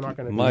 I guess we're not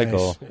going to do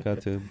Michael.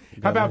 this.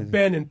 How about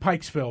Ben in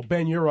Pikesville?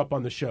 Ben, you're up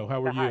on the show.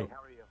 How are you? Hi,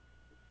 how are you?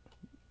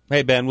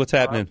 Hey, Ben, what's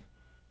happening?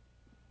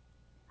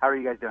 How are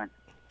you guys doing?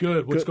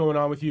 Good. What's going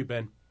on with you,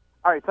 Ben?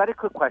 All right, so I had a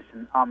quick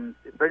question.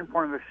 It's very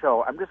important to the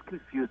show. I'm just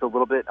confused a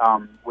little bit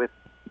with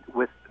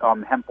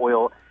hemp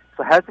oil.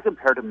 So how does it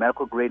compare to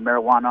medical-grade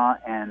marijuana,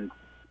 and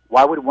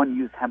why would one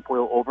use hemp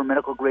oil over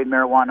medical-grade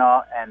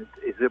marijuana, and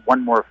is it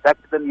one more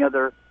effective than the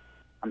other?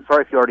 I'm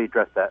sorry if you already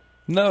addressed that.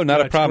 No, not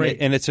a problem. Great.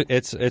 And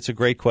it's a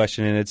great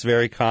question, and it's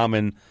very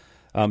common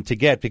to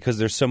get because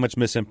there's so much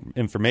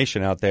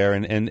misinformation out there.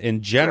 And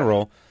in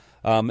general,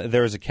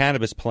 there is a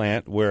cannabis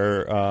plant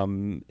where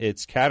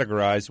it's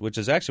categorized, which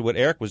is actually what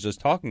Eric was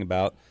just talking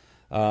about.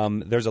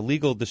 There's a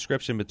legal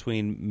description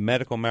between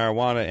medical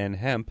marijuana and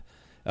hemp.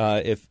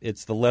 If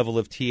it's the level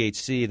of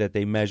THC that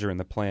they measure in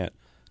the plant.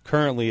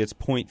 Currently, it's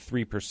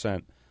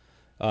 0.3%.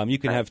 You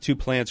can have two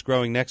plants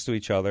growing next to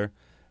each other,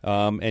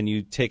 and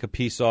you take a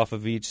piece off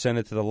of each, send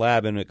it to the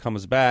lab, and it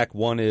comes back.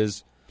 One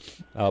is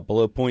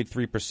below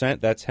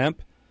 0.3%, that's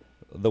hemp.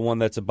 The one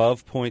that's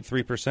above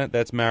 0.3%,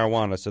 that's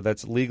marijuana. So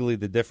that's legally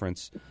the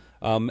difference.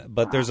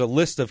 But there's a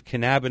list of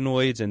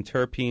cannabinoids and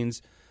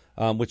terpenes,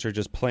 which are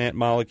just plant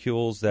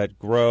molecules that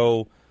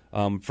grow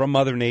from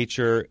Mother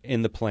Nature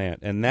in the plant.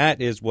 And that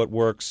is what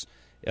works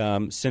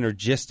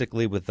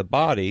synergistically with the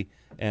body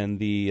and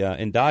the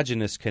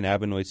endogenous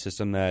cannabinoid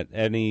system that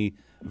any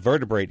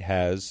vertebrate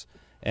has.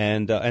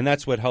 And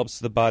that's what helps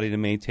the body to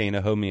maintain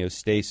a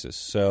homeostasis.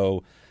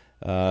 So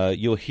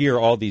you'll hear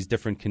all these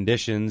different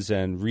conditions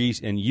and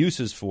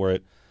uses for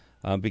it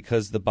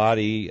because the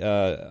body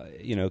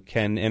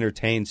can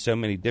entertain so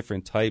many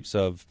different types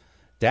of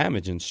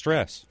damage and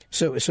stress.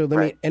 So let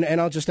me,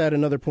 and I'll just add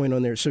another point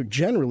on there. So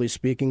generally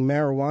speaking,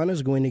 marijuana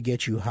is going to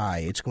get you high.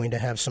 It's going to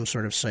have some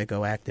sort of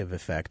psychoactive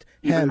effect.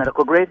 Even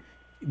medical grade?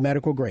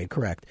 Medical grade,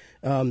 correct.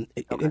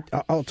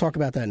 I'll talk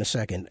about that in a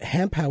second.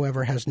 Hemp,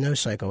 however, has no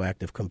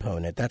psychoactive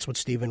component. That's what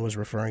Stephen was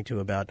referring to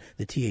about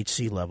the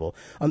THC level.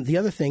 The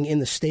other thing, in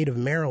the state of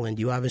Maryland,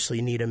 you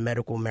obviously need a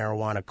medical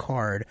marijuana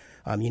card.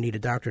 You need a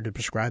doctor to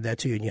prescribe that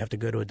to you, and you have to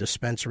go to a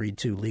dispensary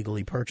to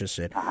legally purchase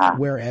it.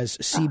 Whereas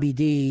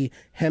CBD,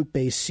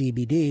 hemp-based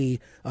CBD,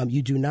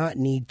 you do not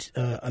need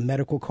a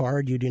medical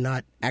card. You do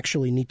not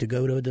actually need to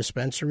go to a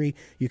dispensary.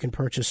 You can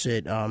purchase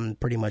it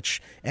pretty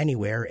much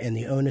anywhere, and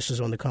the onus is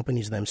on the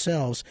companies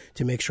themselves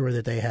to make sure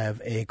that they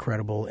have a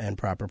credible and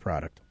proper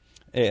product.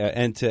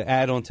 And to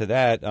add on to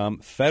that,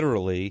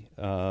 federally,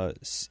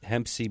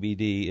 hemp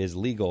CBD is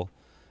legal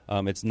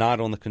It's not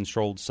on the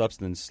controlled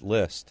substance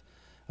list.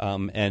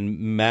 And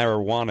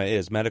marijuana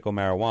is medical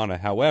marijuana.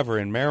 However,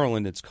 in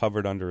Maryland, it's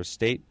covered under a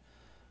state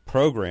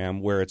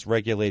program where it's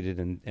regulated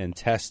and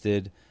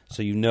tested,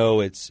 so you know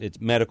it's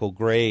medical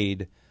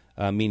grade,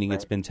 meaning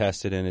It's been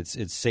tested and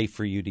it's safe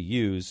for you to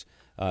use.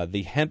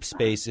 The hemp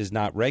space is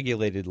not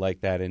regulated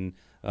like that, and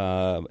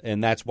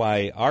that's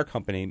why our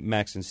company,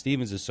 Max and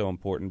Stevens, is so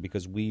important,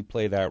 because we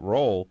play that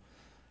role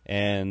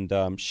and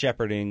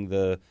shepherding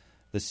the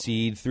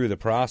seed through the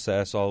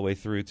process all the way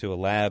through to a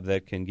lab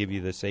that can give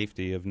you the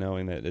safety of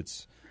knowing that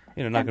it's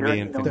not going to be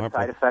anything harmful.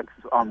 Side effects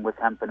with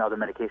hemp and other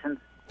medications?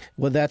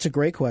 Well, that's a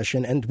great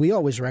question, and we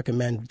always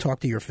recommend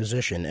talk to your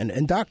physician.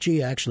 And Doc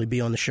G actually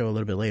be on the show a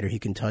little bit later. He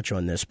can touch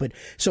on this. But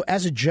so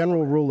as a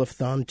general rule of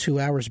thumb, 2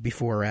 hours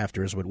before or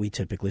after is what we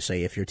typically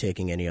say if you're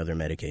taking any other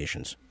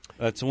medications.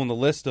 That's on the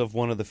list of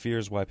one of the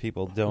fears why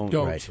people don't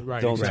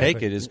exactly.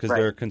 take it, is because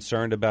they're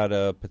concerned about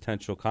a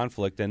potential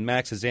conflict. And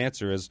Max's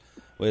answer is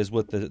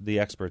what the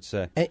experts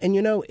say.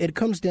 And it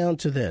comes down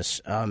to this,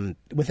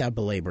 without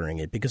belaboring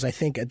it, because I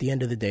think at the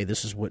end of the day,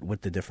 this is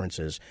what the difference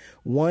is.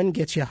 One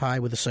gets you high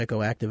with a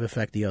psychoactive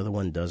effect, the other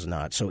one does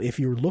not. So if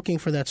you're looking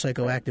for that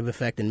psychoactive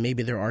effect, and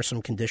maybe there are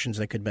some conditions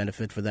that could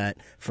benefit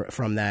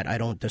from that, I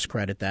don't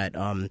discredit that.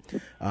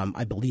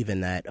 I believe in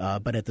that.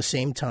 But at the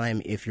same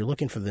time, if you're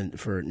looking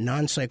for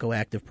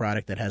non-psychoactive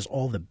product that has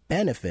all the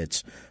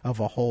benefits of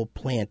a whole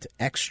plant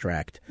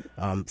extract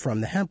from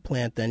the hemp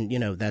plant, then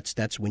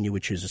that's when you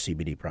would choose a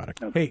CBD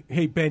product.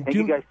 Hey, Ben. Thank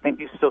you guys.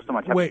 Thank you so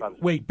much.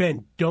 Wait,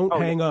 Ben. Don't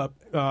hang up.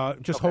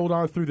 Just hold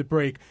on through the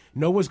break.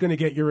 Noah's going to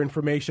get your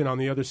information on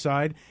the other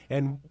side.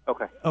 And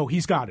oh,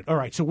 he's got it. All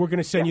right. So we're going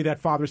to send you that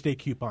Father's Day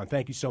coupon.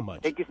 Thank you so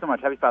much. Thank you so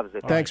much. Happy Father's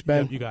Day. Thanks,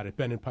 Ben. You got it.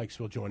 Ben in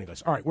Pikesville joining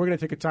us. All right. We're going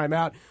to take a time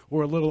out.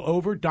 We're a little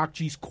over. Doc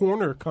G's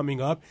Corner coming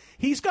up.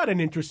 He's got an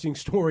interesting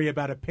story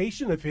about a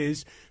patient of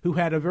his who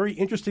had a very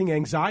interesting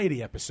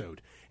anxiety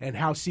episode and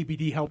how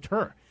CBD helped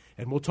her.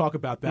 And we'll talk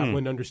about that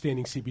when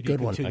Understanding CBD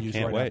continues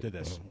right after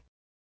this.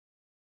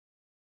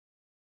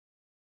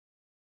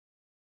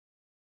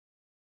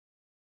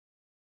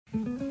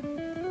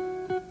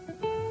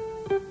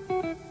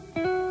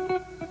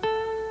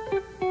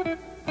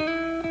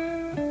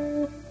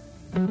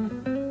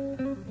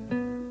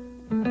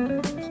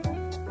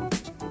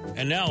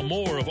 And now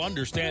more of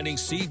Understanding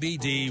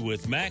CBD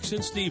with Max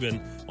and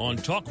Steven on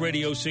Talk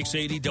Radio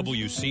 680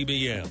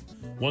 WCBM.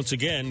 Once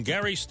again,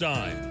 Gary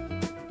Stein.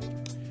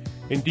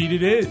 Indeed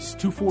it is.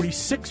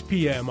 2:46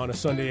 p.m. on a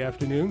Sunday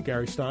afternoon.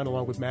 Gary Stein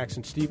along with Max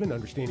and Steven,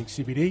 Understanding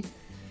CBD,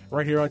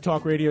 right here on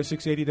Talk Radio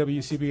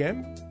 680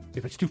 WCBM.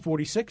 If it's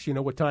 2:46, you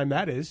know what time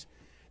that is.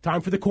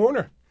 Time for the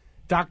corner.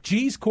 Doc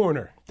G's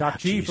Corner. Doc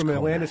G from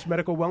Atlantis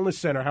Medical Wellness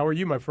Center. How are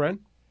you, my friend?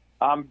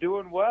 I'm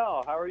doing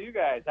well. How are you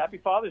guys? Happy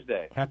Father's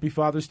Day. Happy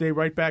Father's Day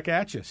right back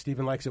at you.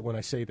 Steven likes it when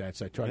I say that,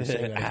 so I try to say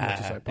that as much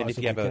as I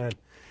possibly can.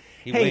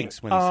 He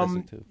winks when he says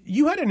it, too.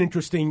 You had an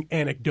interesting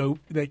anecdote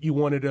that you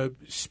wanted to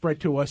spread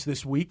to us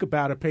this week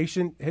about a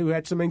patient who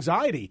had some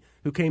anxiety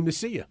who came to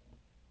see you.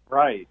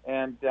 Right,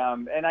 and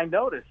I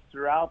noticed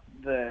throughout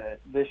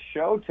this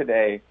show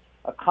today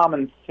a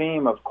common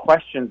theme of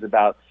questions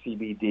about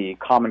CBD,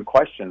 common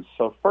questions.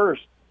 So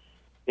first,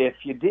 if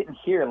you didn't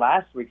hear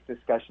last week's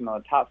discussion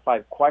on the top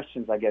 5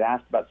 questions I get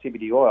asked about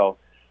CBD oil,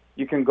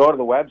 you can go to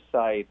the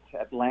website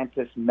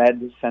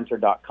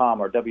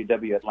atlantismedcenter.com or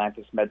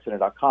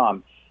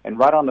www.atlantismedcenter.com. And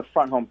right on the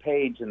front home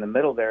page in the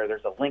middle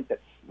there's a link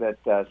that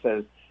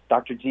says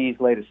Dr. G's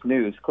latest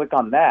news. Click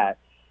on that,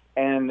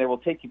 and it will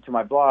take you to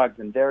my blogs,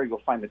 and there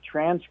you'll find the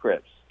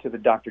transcripts to the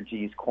Dr.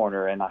 G's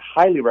Corner. And I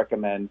highly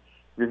recommend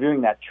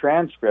reviewing that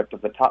transcript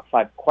of the top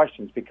 5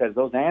 questions, because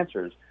those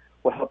answers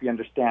will help you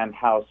understand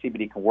how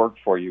CBD can work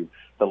for you,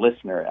 the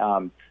listener.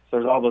 So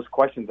there's all those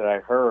questions that I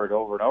heard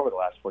over and over the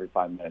last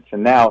 45 minutes.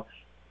 And now,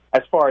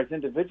 as far as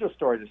individual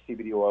stories of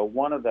CBD oil,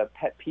 one of the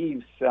pet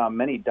peeves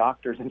many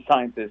doctors and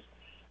scientists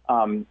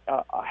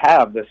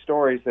have, the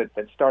stories that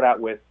start out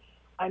with,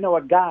 I know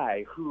a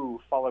guy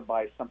who, followed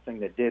by something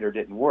that did or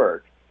didn't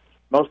work.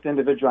 Most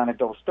individual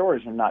anecdotal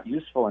stories are not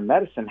useful in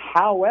medicine.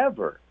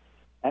 However,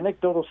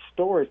 anecdotal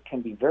stories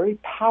can be very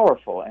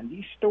powerful, and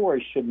these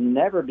stories should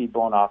never be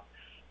blown off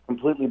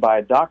completely by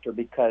a doctor,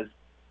 because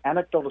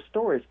anecdotal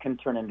stories can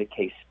turn into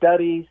case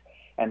studies,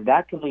 and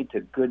that can lead to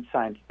good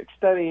scientific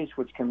studies,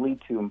 which can lead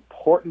to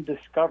important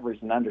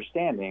discoveries and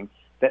understanding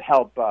that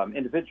help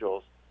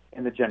individuals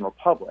in the general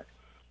public.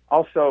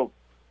 Also,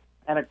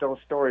 anecdotal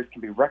stories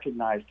can be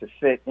recognized to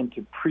fit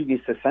into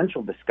previous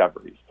essential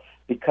discoveries.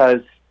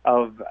 Because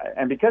of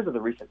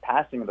the recent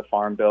passing of the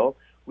Farm Bill,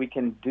 we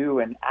can do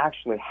and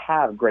actually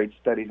have great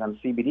studies on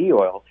CBD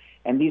oil,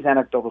 and these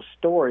anecdotal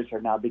stories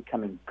are now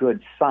becoming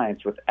good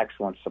science with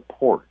excellent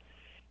support.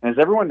 And as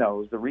everyone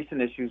knows, the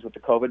recent issues with the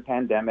COVID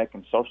pandemic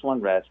and social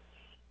unrest,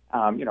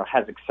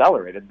 has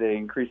accelerated the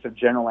increase of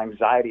general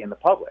anxiety in the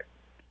public.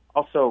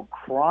 Also,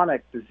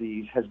 chronic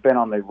disease has been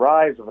on the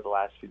rise over the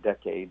last few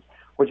decades,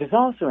 which has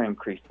also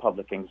increased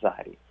public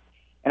anxiety.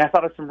 And I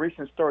thought of some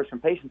recent stories from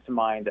patients of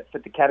mine that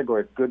fit the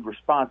category of good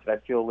response that I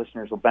feel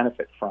listeners will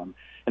benefit from.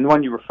 And the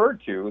one you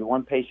referred to, the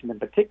one patient in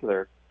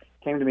particular,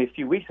 came to me a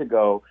few weeks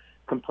ago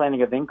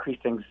complaining of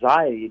increased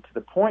anxiety to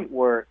the point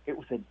where it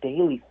was a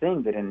daily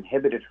thing that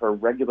inhibited her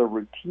regular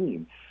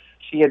routine.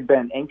 She had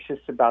been anxious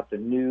about the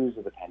news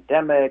of the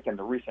pandemic and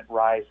the recent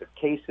rise of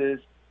cases.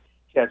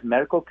 She has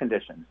medical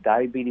conditions,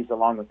 diabetes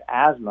along with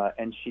asthma,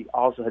 and she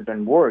also had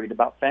been worried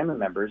about family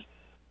members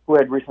who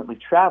had recently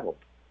traveled.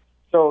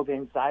 So the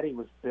anxiety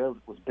was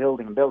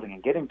building and building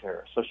and getting to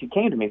her. So she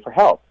came to me for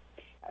help.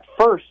 At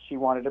first, she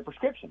wanted a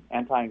prescription,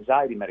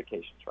 anti-anxiety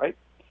medications, right?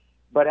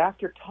 But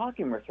after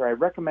talking with her, I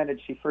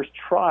recommended she first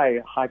try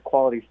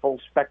high-quality,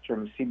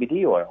 full-spectrum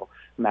CBD oil,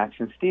 Max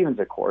and Stevens,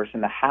 of course,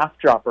 in a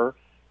half-dropper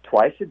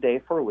twice a day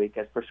for a week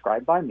as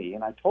prescribed by me.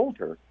 And I told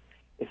her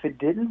if it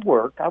didn't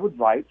work, I would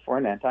write for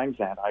an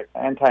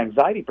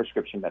anti-anxiety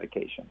prescription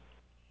medication.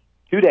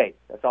 2 days,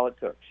 that's all it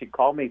took. She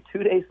called me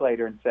 2 days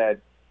later and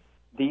said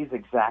these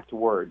exact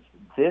words,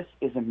 "This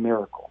is a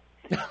miracle."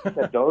 I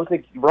said,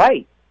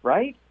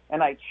 right?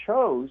 And I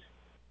chose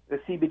the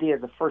CBD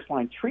as a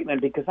first-line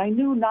treatment because I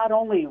knew not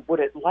only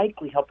would it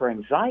likely help her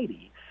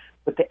anxiety,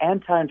 but the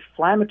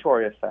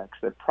anti-inflammatory effects,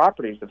 the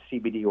properties of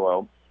CBD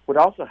oil, would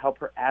also help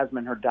her asthma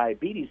and her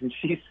diabetes. And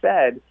she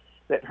said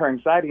that her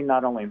anxiety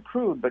not only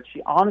improved, but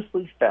she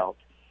honestly felt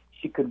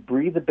she could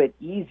breathe a bit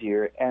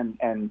easier,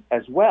 and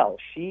as well,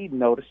 she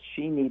noticed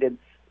she needed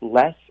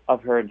less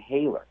of her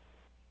inhaler.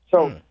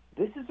 So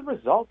this is a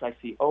result I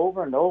see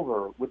over and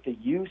over with the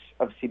use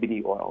of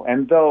CBD oil.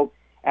 And though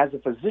as a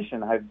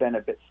physician I've been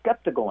a bit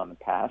skeptical in the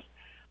past,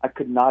 I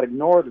could not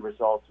ignore the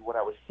results of what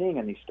I was seeing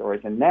in these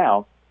stories. And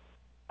now,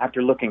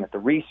 after looking at the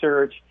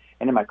research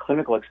and in my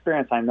clinical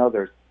experience, I know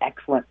there's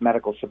excellent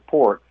medical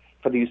support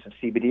for the use of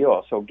CBD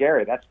oil. So,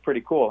 Gary, that's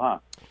pretty cool, huh?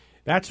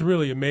 That's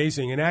really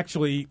amazing. And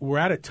actually, we're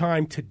out of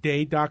time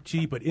today, Doc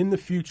G, but in the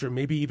future,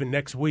 maybe even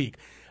next week,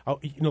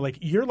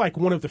 you're like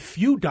one of the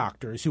few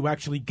doctors who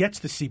actually gets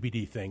the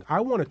CBD thing. I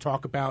want to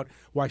talk about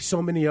why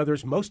so many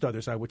others, most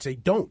others, I would say,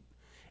 don't.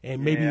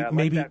 And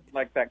maybe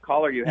like that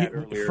caller you had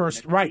earlier.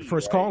 First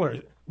caller.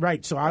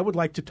 Right. So I would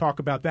like to talk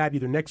about that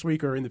either next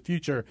week or in the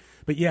future.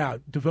 But yeah,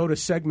 devote a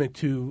segment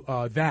to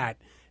that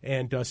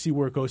and see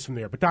where it goes from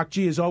there. But Doc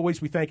G, as always,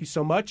 we thank you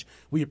so much.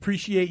 We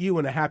appreciate you,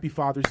 and a happy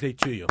Father's Day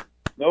to you.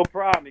 No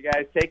problem, you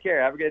guys. Take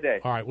care. Have a good day.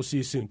 All right, we'll see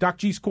you soon. Doc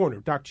G's Corner.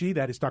 Doc G,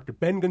 that is Dr.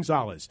 Ben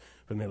Gonzalez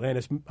from the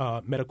Atlantis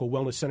Medical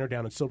Wellness Center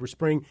down in Silver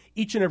Spring,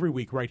 each and every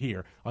week right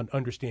here on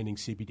Understanding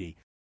CBD.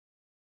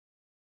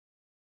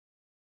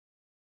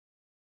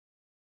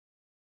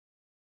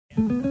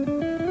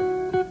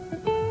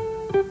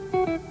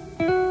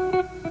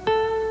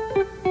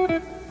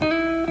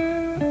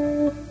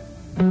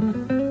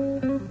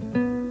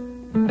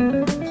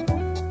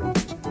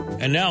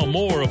 And now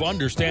more of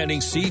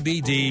Understanding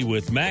CBD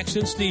with Max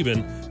and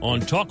Steven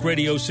on Talk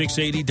Radio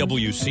 680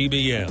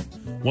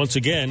 WCBM. Once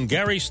again,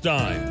 Gary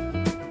Stein.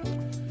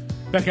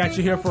 Back at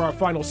you here for our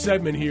final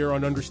segment here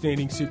on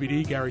Understanding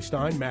CBD. Gary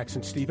Stein, Max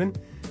and Steven,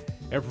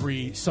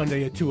 every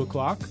Sunday at 2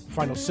 o'clock.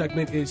 Final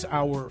segment is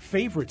our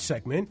favorite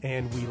segment,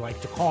 and we like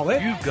to call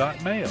it... You've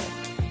Got Mail.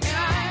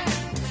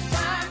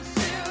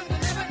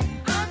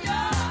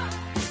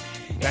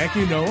 Thank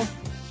you, Noah.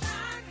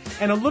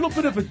 And a little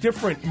bit of a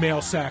different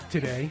mail sack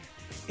today,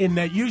 in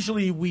that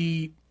usually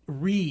we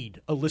read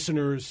a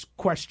listener's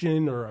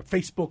question or a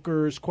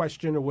Facebooker's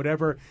question or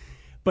whatever.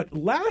 But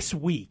last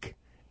week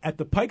at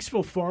the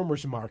Pikesville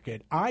Farmers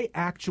Market, I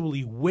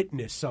actually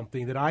witnessed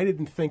something that I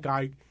didn't think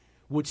I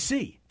would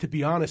see, to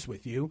be honest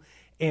with you.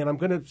 And I'm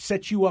going to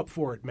set you up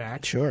for it,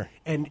 Max. Sure.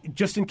 And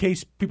just in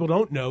case people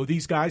don't know,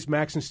 these guys,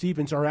 Max and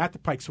Stevens, are at the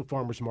Pikesville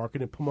Farmers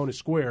Market in Pomona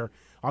Square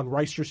on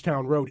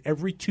Reisterstown Road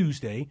every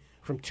Tuesday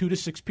from 2 to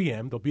 6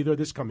 p.m. They'll be there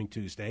this coming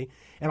Tuesday.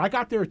 And I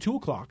got there at 2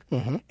 o'clock.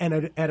 Mm-hmm.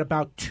 And at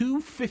about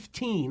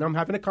 2:15, I'm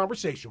having a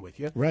conversation with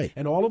you. Right.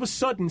 And all of a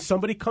sudden,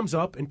 somebody comes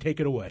up and take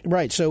it away.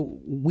 Right. So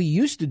we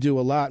used to do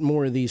a lot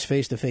more of these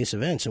face-to-face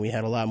events, and we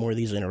had a lot more of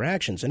these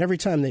interactions. And every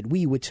time that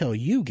we would tell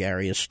you,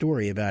 Gary, a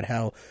story about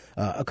how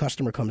a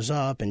customer comes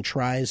up and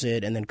tries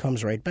it and then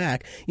comes right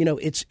back,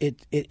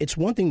 it's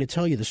one thing to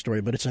tell you the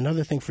story, but it's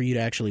another thing for you to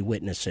actually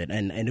witness it.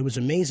 And it was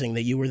amazing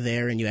that you were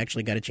there and you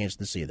actually got a chance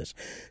to see this.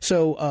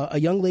 So a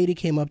young lady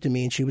came up to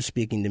me and she was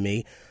speaking to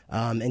me,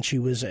 and she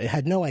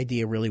had no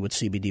idea really what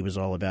CBD was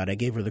all about. I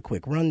gave her the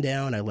quick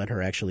rundown. I let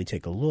her actually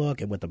take a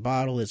look at what the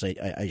bottle is.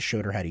 I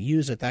showed her how to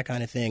use it, that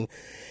kind of thing.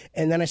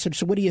 And then I said,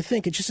 so what do you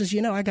think? And she says,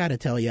 I got to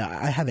tell you,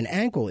 I have an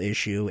ankle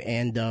issue,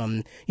 and,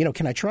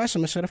 can I try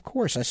some? I said, of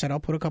course. I said, I'll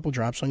put a couple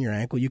drops on your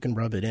ankle. You can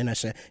rub it in. I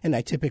said, and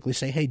I typically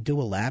say, hey,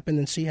 do a lap and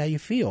then see how you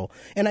feel.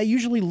 And I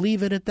usually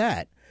leave it at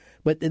that.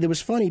 But it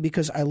was funny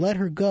because I let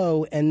her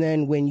go, and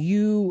then when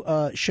you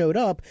showed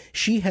up,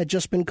 she had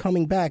just been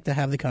coming back to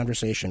have the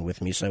conversation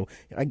with me. So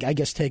I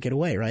guess take it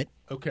away, right?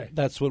 Okay.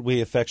 That's what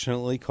we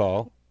affectionately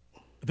call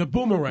The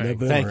boomerang.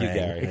 Thank you,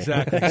 Gary.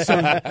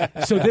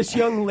 Exactly. So this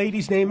young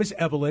lady's name is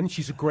Evelyn.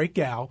 She's a great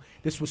gal.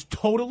 This was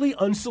totally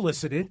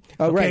unsolicited.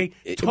 Oh, okay?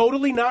 right.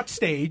 Totally not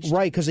staged.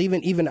 Right, because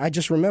even I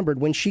just remembered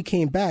when she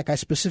came back, I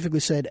specifically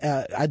said,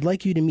 I'd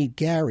like you to meet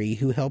Gary,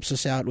 who helps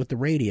us out with the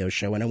radio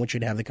show, and I want you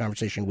to have the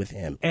conversation with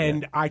him.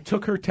 And I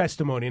took her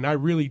testimony, and I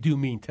really do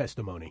mean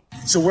testimony.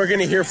 So we're going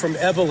to hear from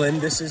Evelyn.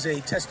 This is a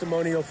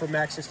testimonial from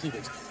Max and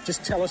Stevens.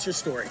 Just tell us your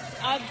story.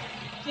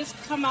 Just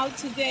come out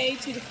today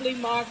to the flea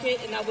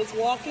market, and I was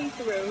walking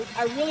through.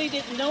 I really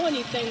didn't know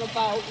anything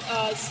about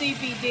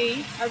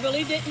CBD. I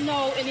really didn't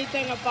know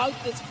anything about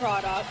this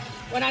product.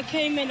 When I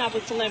came in, I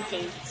was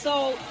limping.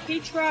 So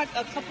he tried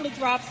a couple of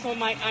drops on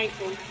my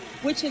ankle,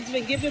 which has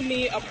been giving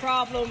me a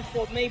problem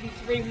for maybe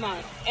 3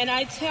 months. And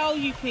I tell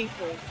you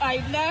people,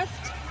 I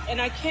left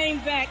and I came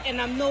back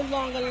and I'm no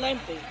longer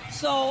limping.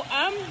 So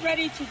I'm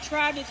ready to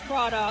try this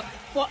product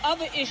for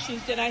other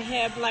issues that I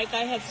have, like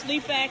I have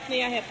sleep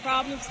apnea, I have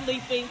problems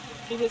sleeping.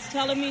 He was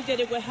telling me that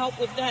it would help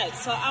with that.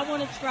 So I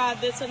want to try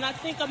this, and I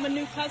think I'm a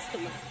new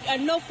customer. I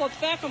know for a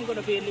fact I'm going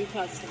to be a new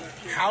customer.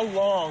 How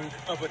long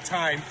of a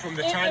time from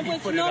the time you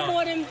put it on? No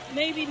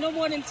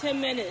more than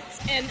 10 minutes,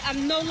 and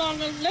I'm no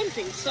longer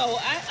limping. So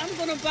I'm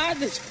going to buy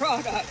this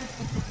product.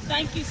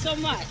 Thank you so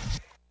much.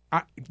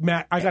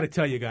 Matt, I got to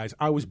tell you guys,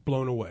 I was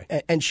blown away.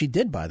 And she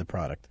did buy the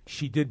product.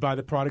 She did buy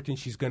the product, and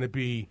she's going to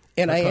be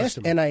I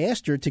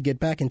asked her to get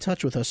back in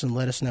touch with us and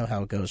let us know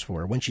how it goes for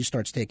her when she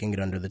starts taking it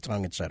under the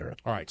tongue, etc.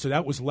 All right, so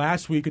that was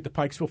last week at the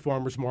Pikesville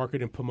Farmers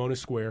Market in Pomona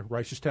Square,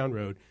 Reisterstown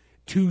Road.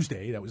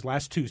 Tuesday, that was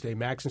last Tuesday.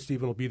 Max and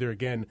Stephen will be there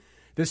again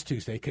this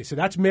Tuesday. Okay, so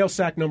that's mail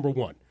sack number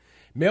 1.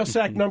 Mail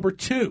sack number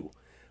 2.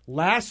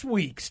 Last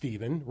week,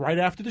 Stephen, right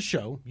after the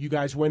show, you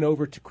guys went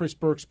over to Chris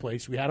Burke's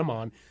place. We had him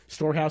on,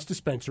 Storehouse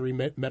Dispensary,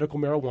 medical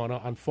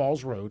marijuana on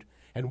Falls Road.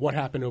 And what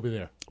happened over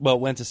there? Well,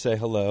 went to say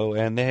hello,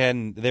 and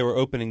they were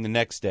opening the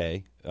next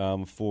day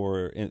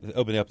for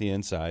opening up the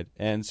inside.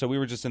 And so we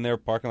were just in their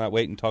parking lot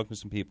waiting, talking to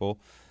some people.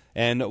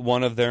 And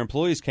one of their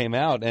employees came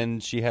out,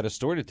 and she had a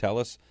story to tell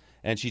us.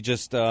 And she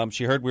just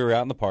she heard we were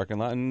out in the parking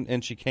lot,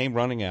 and she came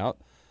running out.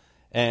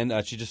 And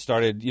she just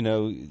started,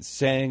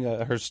 saying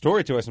her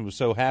story to us, and was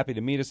so happy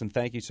to meet us, and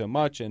thank you so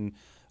much. And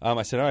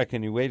I said, all right,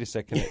 can you wait a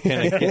second? Can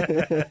I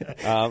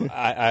get?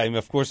 I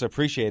of course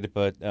appreciate it,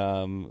 but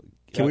can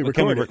we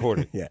record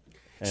it? Yeah.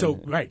 So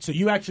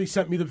you actually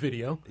sent me the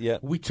video. Yeah.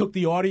 We took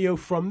the audio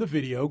from the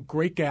video.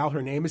 Great gal.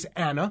 Her name is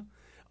Anna,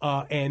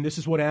 and this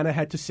is what Anna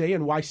had to say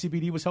and why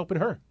CBD was helping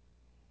her.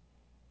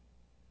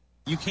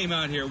 You came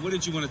out here. What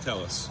did you want to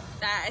tell us?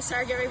 I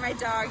started giving my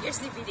dog your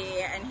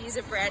CBD, and he's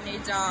a brand new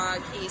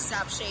dog. He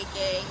stopped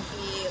shaking.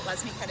 He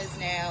lets me cut his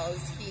nails.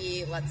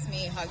 He lets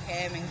me hug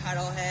him and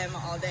cuddle him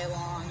all day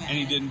long. And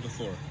he didn't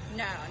before?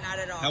 No, not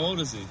at all. How old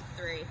is he?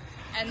 3.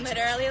 And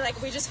literally,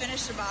 we just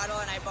finished a bottle,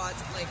 and I bought,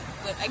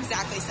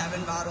 exactly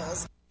 7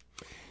 bottles.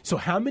 So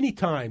how many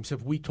times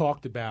have we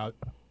talked about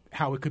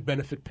how it could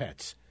benefit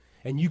pets?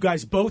 And you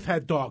guys both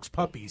had dogs,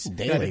 puppies,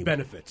 daily. That it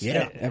benefits.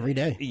 Yeah, every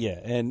day. Yeah,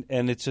 and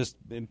it's just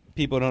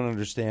people don't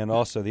understand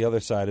also the other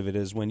side of it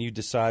is when you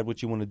decide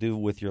what you want to do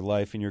with your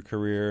life and your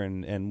career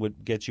and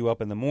what gets you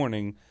up in the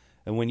morning,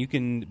 and when you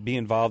can be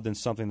involved in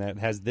something that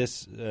has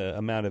this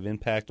amount of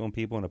impact on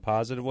people in a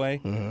positive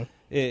way,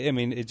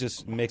 it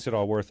just makes it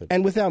all worth it.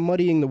 And without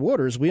muddying the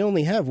waters, we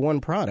only have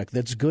one product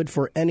that's good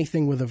for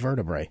anything with a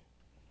vertebrae.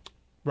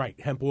 Right,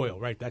 hemp oil,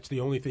 right. That's the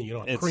only thing. You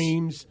don't have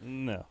creams.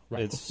 No.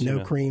 Right. It's,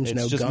 no creams,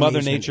 it's no just gummies.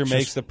 Mother Nature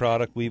makes the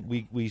product.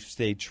 We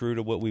stay true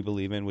to what we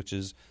believe in, which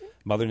is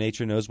Mother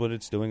Nature knows what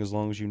it's doing as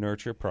long as you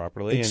nurture it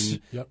properly.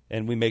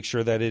 And we make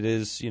sure that it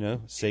is,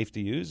 safe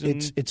to use.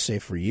 And it's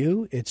safe for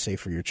you. It's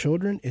safe for your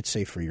children. It's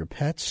safe for your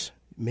pets.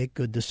 Make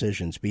good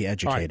decisions. Be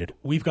educated. All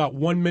right, we've got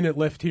 1 minute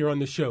left here on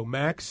the show.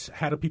 Max,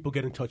 how do people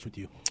get in touch with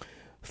you?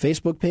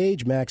 Facebook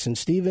page, Max and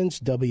Stevens,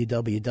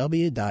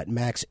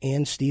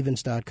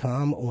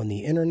 www.maxandstevens.com on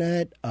the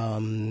internet.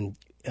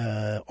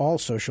 All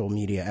social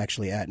media,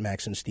 actually, at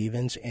Max and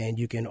Stevens. And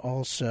you can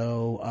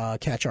also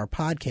catch our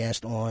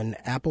podcast on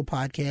Apple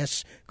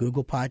Podcasts,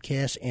 Google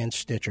Podcasts, and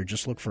Stitcher.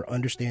 Just look for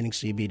Understanding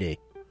CBD.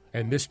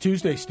 And this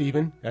Tuesday,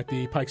 Stephen, at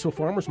the Pikesville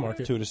Farmers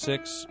Market. 2 to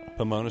 6,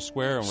 Pomona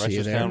Square on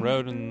Reisterstown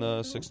Road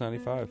and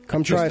 695.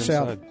 Come try us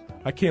out.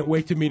 I can't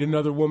wait to meet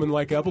another woman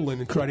like Evelyn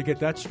and try to get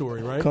that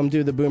story, right? Come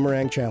do the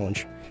Boomerang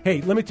Challenge.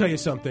 Hey, let me tell you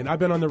something. I've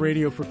been on the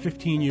radio for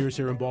 15 years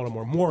here in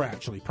Baltimore. More,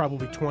 actually.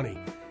 Probably 20.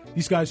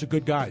 These guys are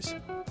good guys,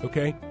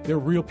 okay? They're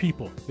real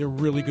people. They're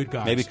really good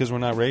guys. Maybe because we're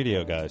not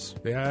radio guys.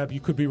 Yeah,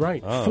 you could be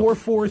right. Oh.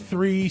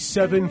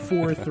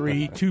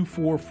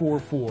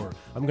 443-743-2444.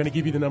 I'm going to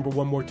give you the number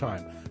one more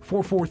time.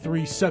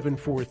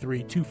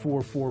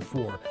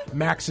 443-743-2444.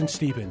 Max and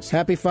Stevens.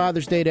 Happy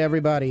Father's Day to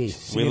everybody.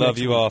 We love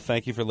you all.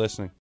 Thank you for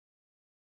listening.